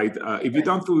well, right? If you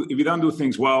don't do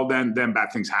things well, then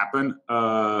bad things happen,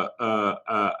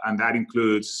 and that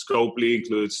includes Scopely,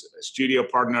 includes a studio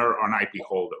partner or an IP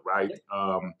holder, right?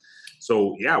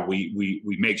 So yeah, we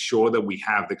make sure that we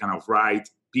have the kind of right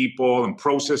people and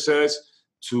processes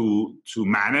to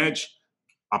manage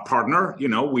a partner.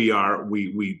 We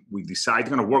decide to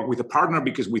kind of work with a partner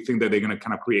because we think that they're going to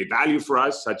kind of create value for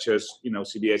us, such as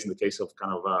CBS in the case of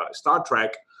kind of Star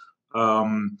Trek.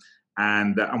 And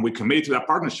we committed to that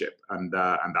partnership, and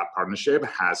that partnership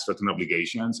has certain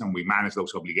obligations, and we manage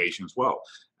those obligations well.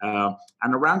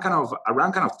 And around kind of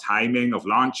timing of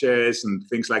launches and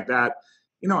things like that,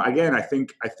 again, I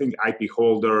think IP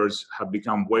holders have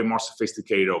become way more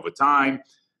sophisticated over time.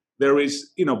 there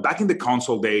is, back in the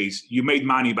console days, you made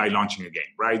money by launching a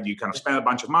game, right? You kind of spend a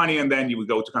bunch of money, and then you would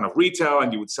go to kind of retail,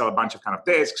 and you would sell a bunch of kind of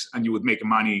discs, and you would make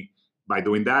money by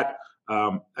doing that.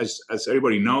 As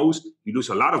everybody knows, you lose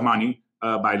a lot of money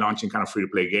by launching kind of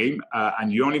free-to-play game,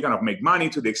 and you only kind of make money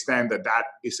to the extent that that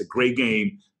is a great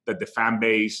game that the fan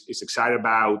base is excited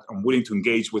about and willing to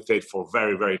engage with it for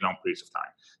very, very long periods of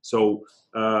time. So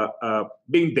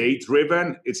being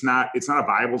date-driven, it's not a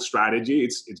viable strategy.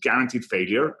 It's guaranteed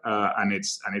failure, and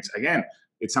it's again,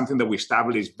 it's something that we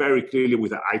established very clearly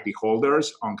with the IP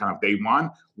holders on kind of day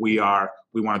one. We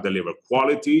want to deliver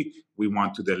quality. We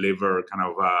want to deliver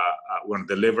we want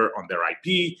to deliver on their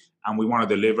IP, and we want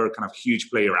to deliver kind of huge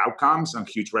player outcomes and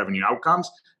huge revenue outcomes.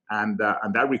 And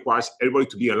that requires everybody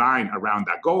to be aligned around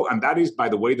that goal. And that is, by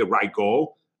the way, the right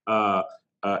goal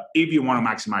if you want to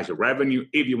maximize your revenue,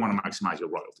 if you want to maximize your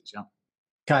royalties. Yeah.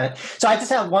 Got it. So I just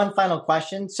have one final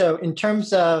question. So in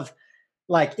terms of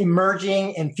like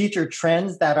emerging and future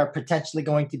trends that are potentially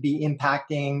going to be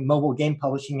impacting mobile game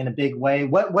publishing in a big way,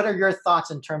 what are your thoughts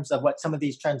in terms of what some of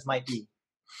these trends might be?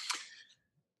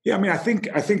 Yeah, I mean, I think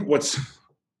what's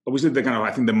obviously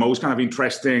the most kind of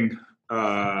interesting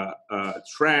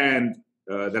trend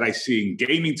that I see in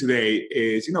gaming today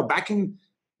is, back in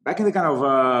the kind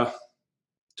of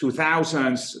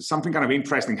 2000s, something kind of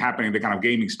interesting happening in the kind of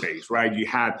gaming space, right? You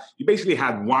basically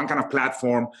had one kind of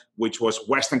platform, which was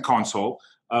Western console,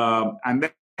 and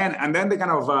then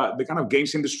the kind of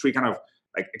games industry kind of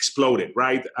like exploded,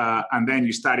 right? And then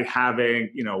you started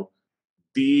having,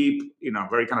 deep,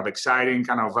 very kind of exciting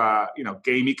kind of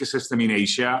game ecosystem in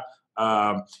Asia.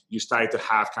 You started to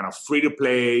have kind of free to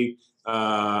play,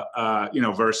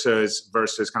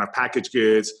 versus kind of packaged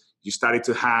goods. You started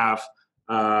to have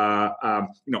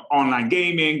online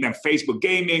gaming, then Facebook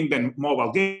gaming, then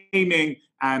mobile gaming,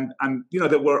 and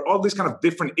there were all these kind of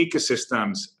different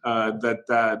ecosystems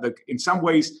that in some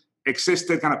ways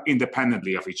existed kind of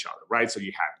independently of each other, right? So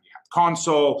you had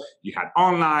console, you had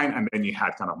online, and then you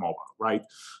had kind of mobile, right?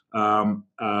 And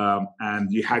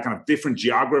you had kind of different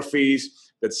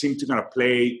geographies that seemed to kind of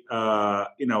play,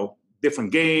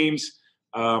 different games.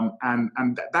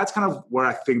 And that's kind of where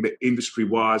I think the industry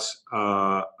was,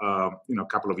 a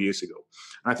couple of years ago.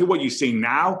 And I think what you're seeing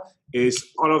now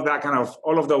is all of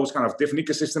those kind of different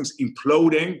ecosystems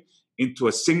imploding into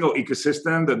a single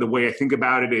ecosystem. That the way I think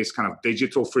about it is kind of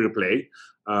digital free to play,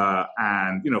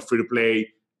 and free to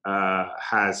play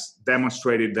has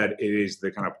demonstrated that it is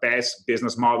the kind of best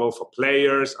business model for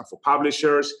players and for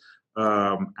publishers.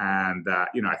 I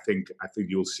think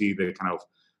you'll see the kind of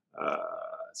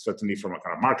certainly from a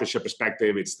kind of market share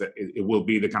perspective, it will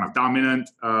be the kind of dominant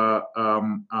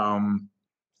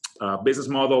business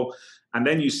model. And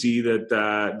then you see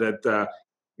that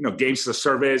games as a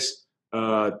service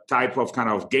type of kind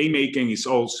of game making is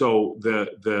also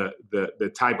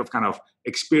the type of kind of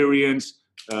experience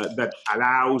that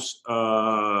allows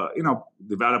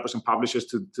developers and publishers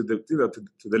to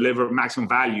deliver maximum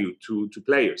value to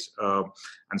players.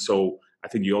 And so I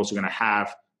think you're also going to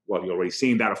have, well, you're already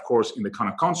seeing that, of course, in the kind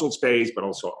of console space, but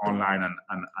also online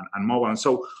and mobile. And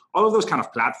so all of those kind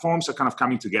of platforms are kind of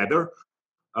coming together.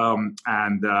 And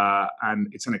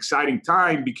it's an exciting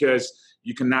time because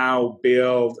you can now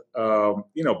build a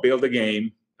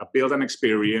game, build an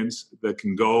experience that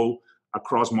can go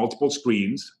across multiple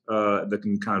screens, that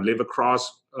can kind of live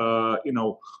across,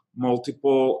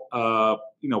 multiple,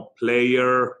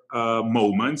 player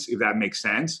moments, if that makes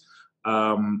sense.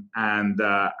 And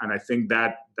I think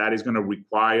that is going to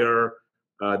require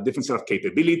different set of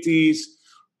capabilities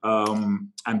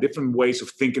and different ways of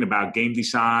thinking about game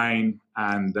design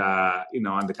and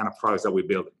and the kind of products that we're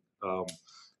building.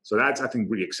 So that's, I think,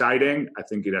 really exciting. I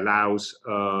think it allows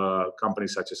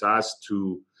companies such as us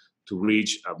to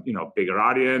reach a bigger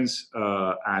audience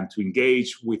and to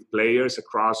engage with players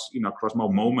across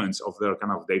more moments of their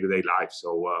kind of day-to-day life.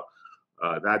 So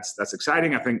that's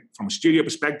exciting. I think from a studio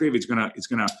perspective, it's gonna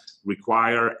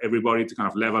require everybody to kind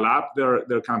of level up their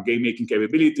kind of game making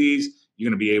capabilities.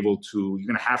 You're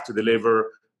gonna have to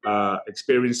deliver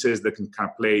experiences that can kind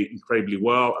of play incredibly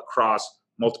well across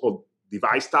multiple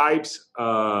device types,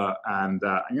 and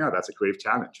that's a creative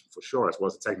challenge for sure, as well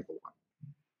as a technical one.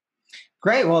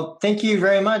 Great. Well, thank you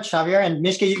very much, Javier. And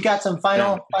Mishka, you got some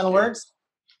final words?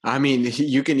 I mean,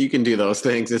 you can do those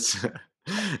things.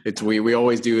 We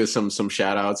always do some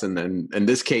shout outs, and then in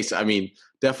this case, I mean,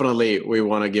 definitely we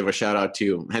want to give a shout out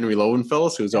to Henry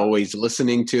Lowenfels, who's always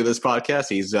listening to this podcast.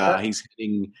 He's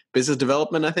heading business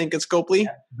development, I think, at Scopely.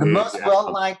 Yeah. The most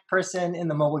well-liked person in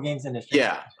the mobile games industry.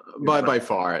 Yeah, by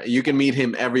far. You can meet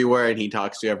him everywhere, and he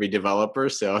talks to every developer.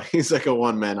 So he's like a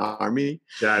one-man army.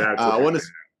 Yeah,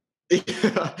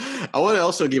 I want to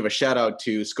also give a shout out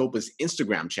to Scopa's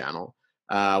Instagram channel.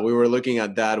 We were looking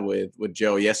at that with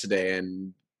Joe yesterday,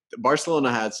 and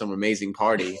Barcelona had some amazing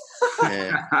party.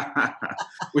 And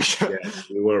yes,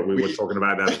 we were talking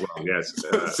about that as well. Yes.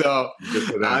 So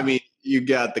I mean, you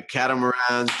got the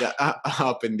catamarans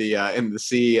up in the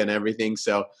sea and everything.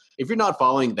 So if you're not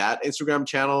following that Instagram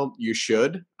channel, you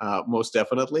should most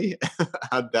definitely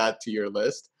add that to your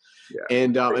list. Yeah.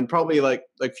 And probably like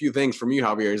few things from you,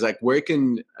 Javier, is like, where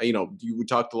can you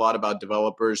talked a lot about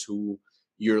developers who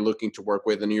you're looking to work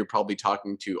with, and you're probably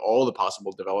talking to all the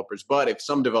possible developers. But if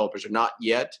some developers are not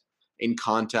yet in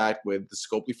contact with the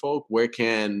Scopely folk, where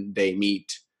can they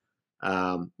meet?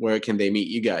 Where can they meet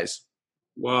you guys?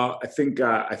 Well, I think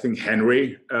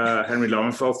Henry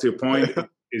Lowenfeld, to your point,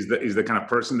 is the kind of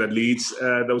person that leads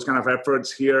those kind of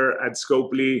efforts here at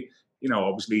Scopely.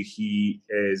 Obviously he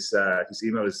is, his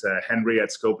email is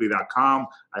henry@scopely.com.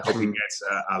 I hope he gets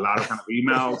a lot of kind of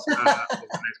emails over the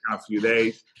next kind of few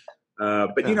days.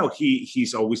 But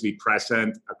he's obviously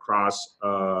present across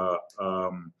all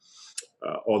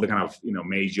the kind of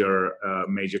major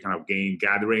kind of game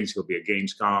gatherings. He'll be at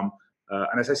Gamescom,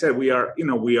 and as I said, we are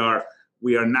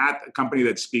not a company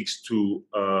that speaks to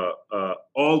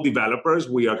all developers.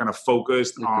 We are kind of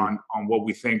focused on what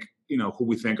we think, who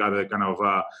we think are the kind of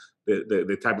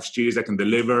the type of studios that can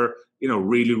deliver,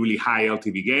 really, really high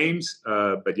LTV games.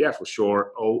 But yeah, for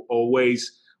sure,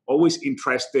 always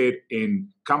interested in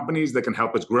companies that can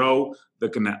help us grow,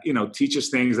 that can, teach us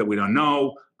things that we don't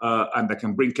know, and that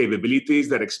can bring capabilities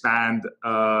that expand,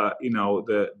 the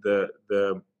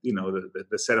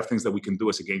set of things that we can do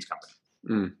as a games company.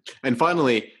 And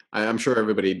finally, I'm sure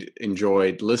everybody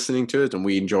enjoyed listening to it, and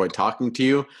we enjoyed talking to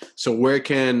you. So where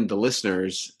can the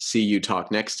listeners see you talk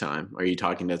next time? Are you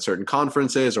talking at certain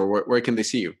conferences, or where can they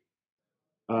see you?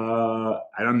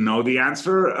 I don't know the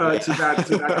answer to that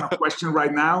kind of question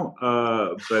right now,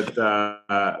 but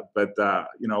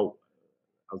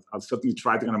I'll certainly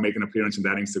try to kind of make an appearance in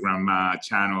that Instagram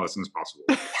channel as soon as possible.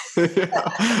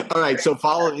 All right, so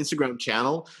follow the Instagram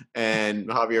channel, and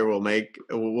Javier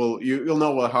you'll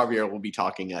know what Javier will be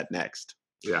talking at next.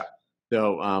 Yeah.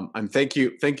 So and thank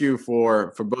you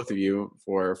for both of you,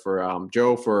 for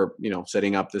Joe for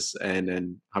setting up this,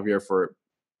 and Javier for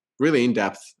really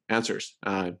in-depth answers.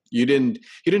 You didn't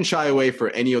shy away for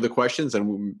any of the questions,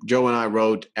 and Joe and I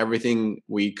wrote everything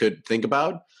we could think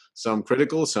about. Some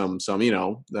critical, some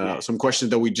some questions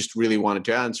that we just really wanted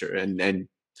to answer, and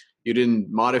you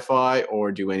didn't modify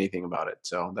or do anything about it.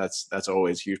 So that's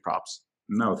always huge props.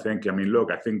 No, thank you. I mean, look,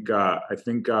 I think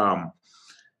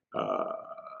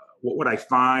what I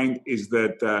find is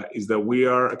that we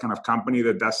are a kind of company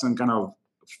that doesn't kind of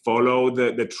follow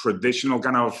the traditional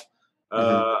kind of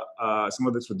some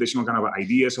of the traditional kind of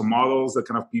ideas or models that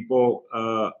kind of people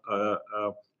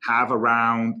have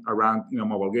around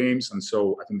mobile games. And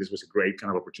so I think this was a great kind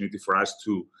of opportunity for us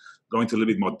to go into a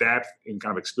little bit more depth in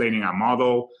kind of explaining our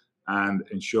model and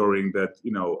ensuring that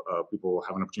people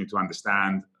have an opportunity to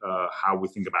understand how we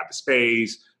think about the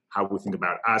space, how we think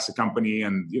about us as a company,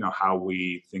 and how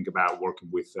we think about working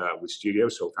with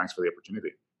studios. So thanks for the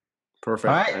opportunity.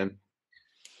 Perfect. All right. And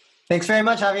thanks very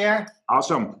much, Javier.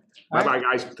 Awesome. Bye-bye,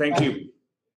 guys. Thank you.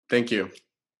 Thank you.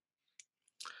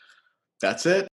 That's it.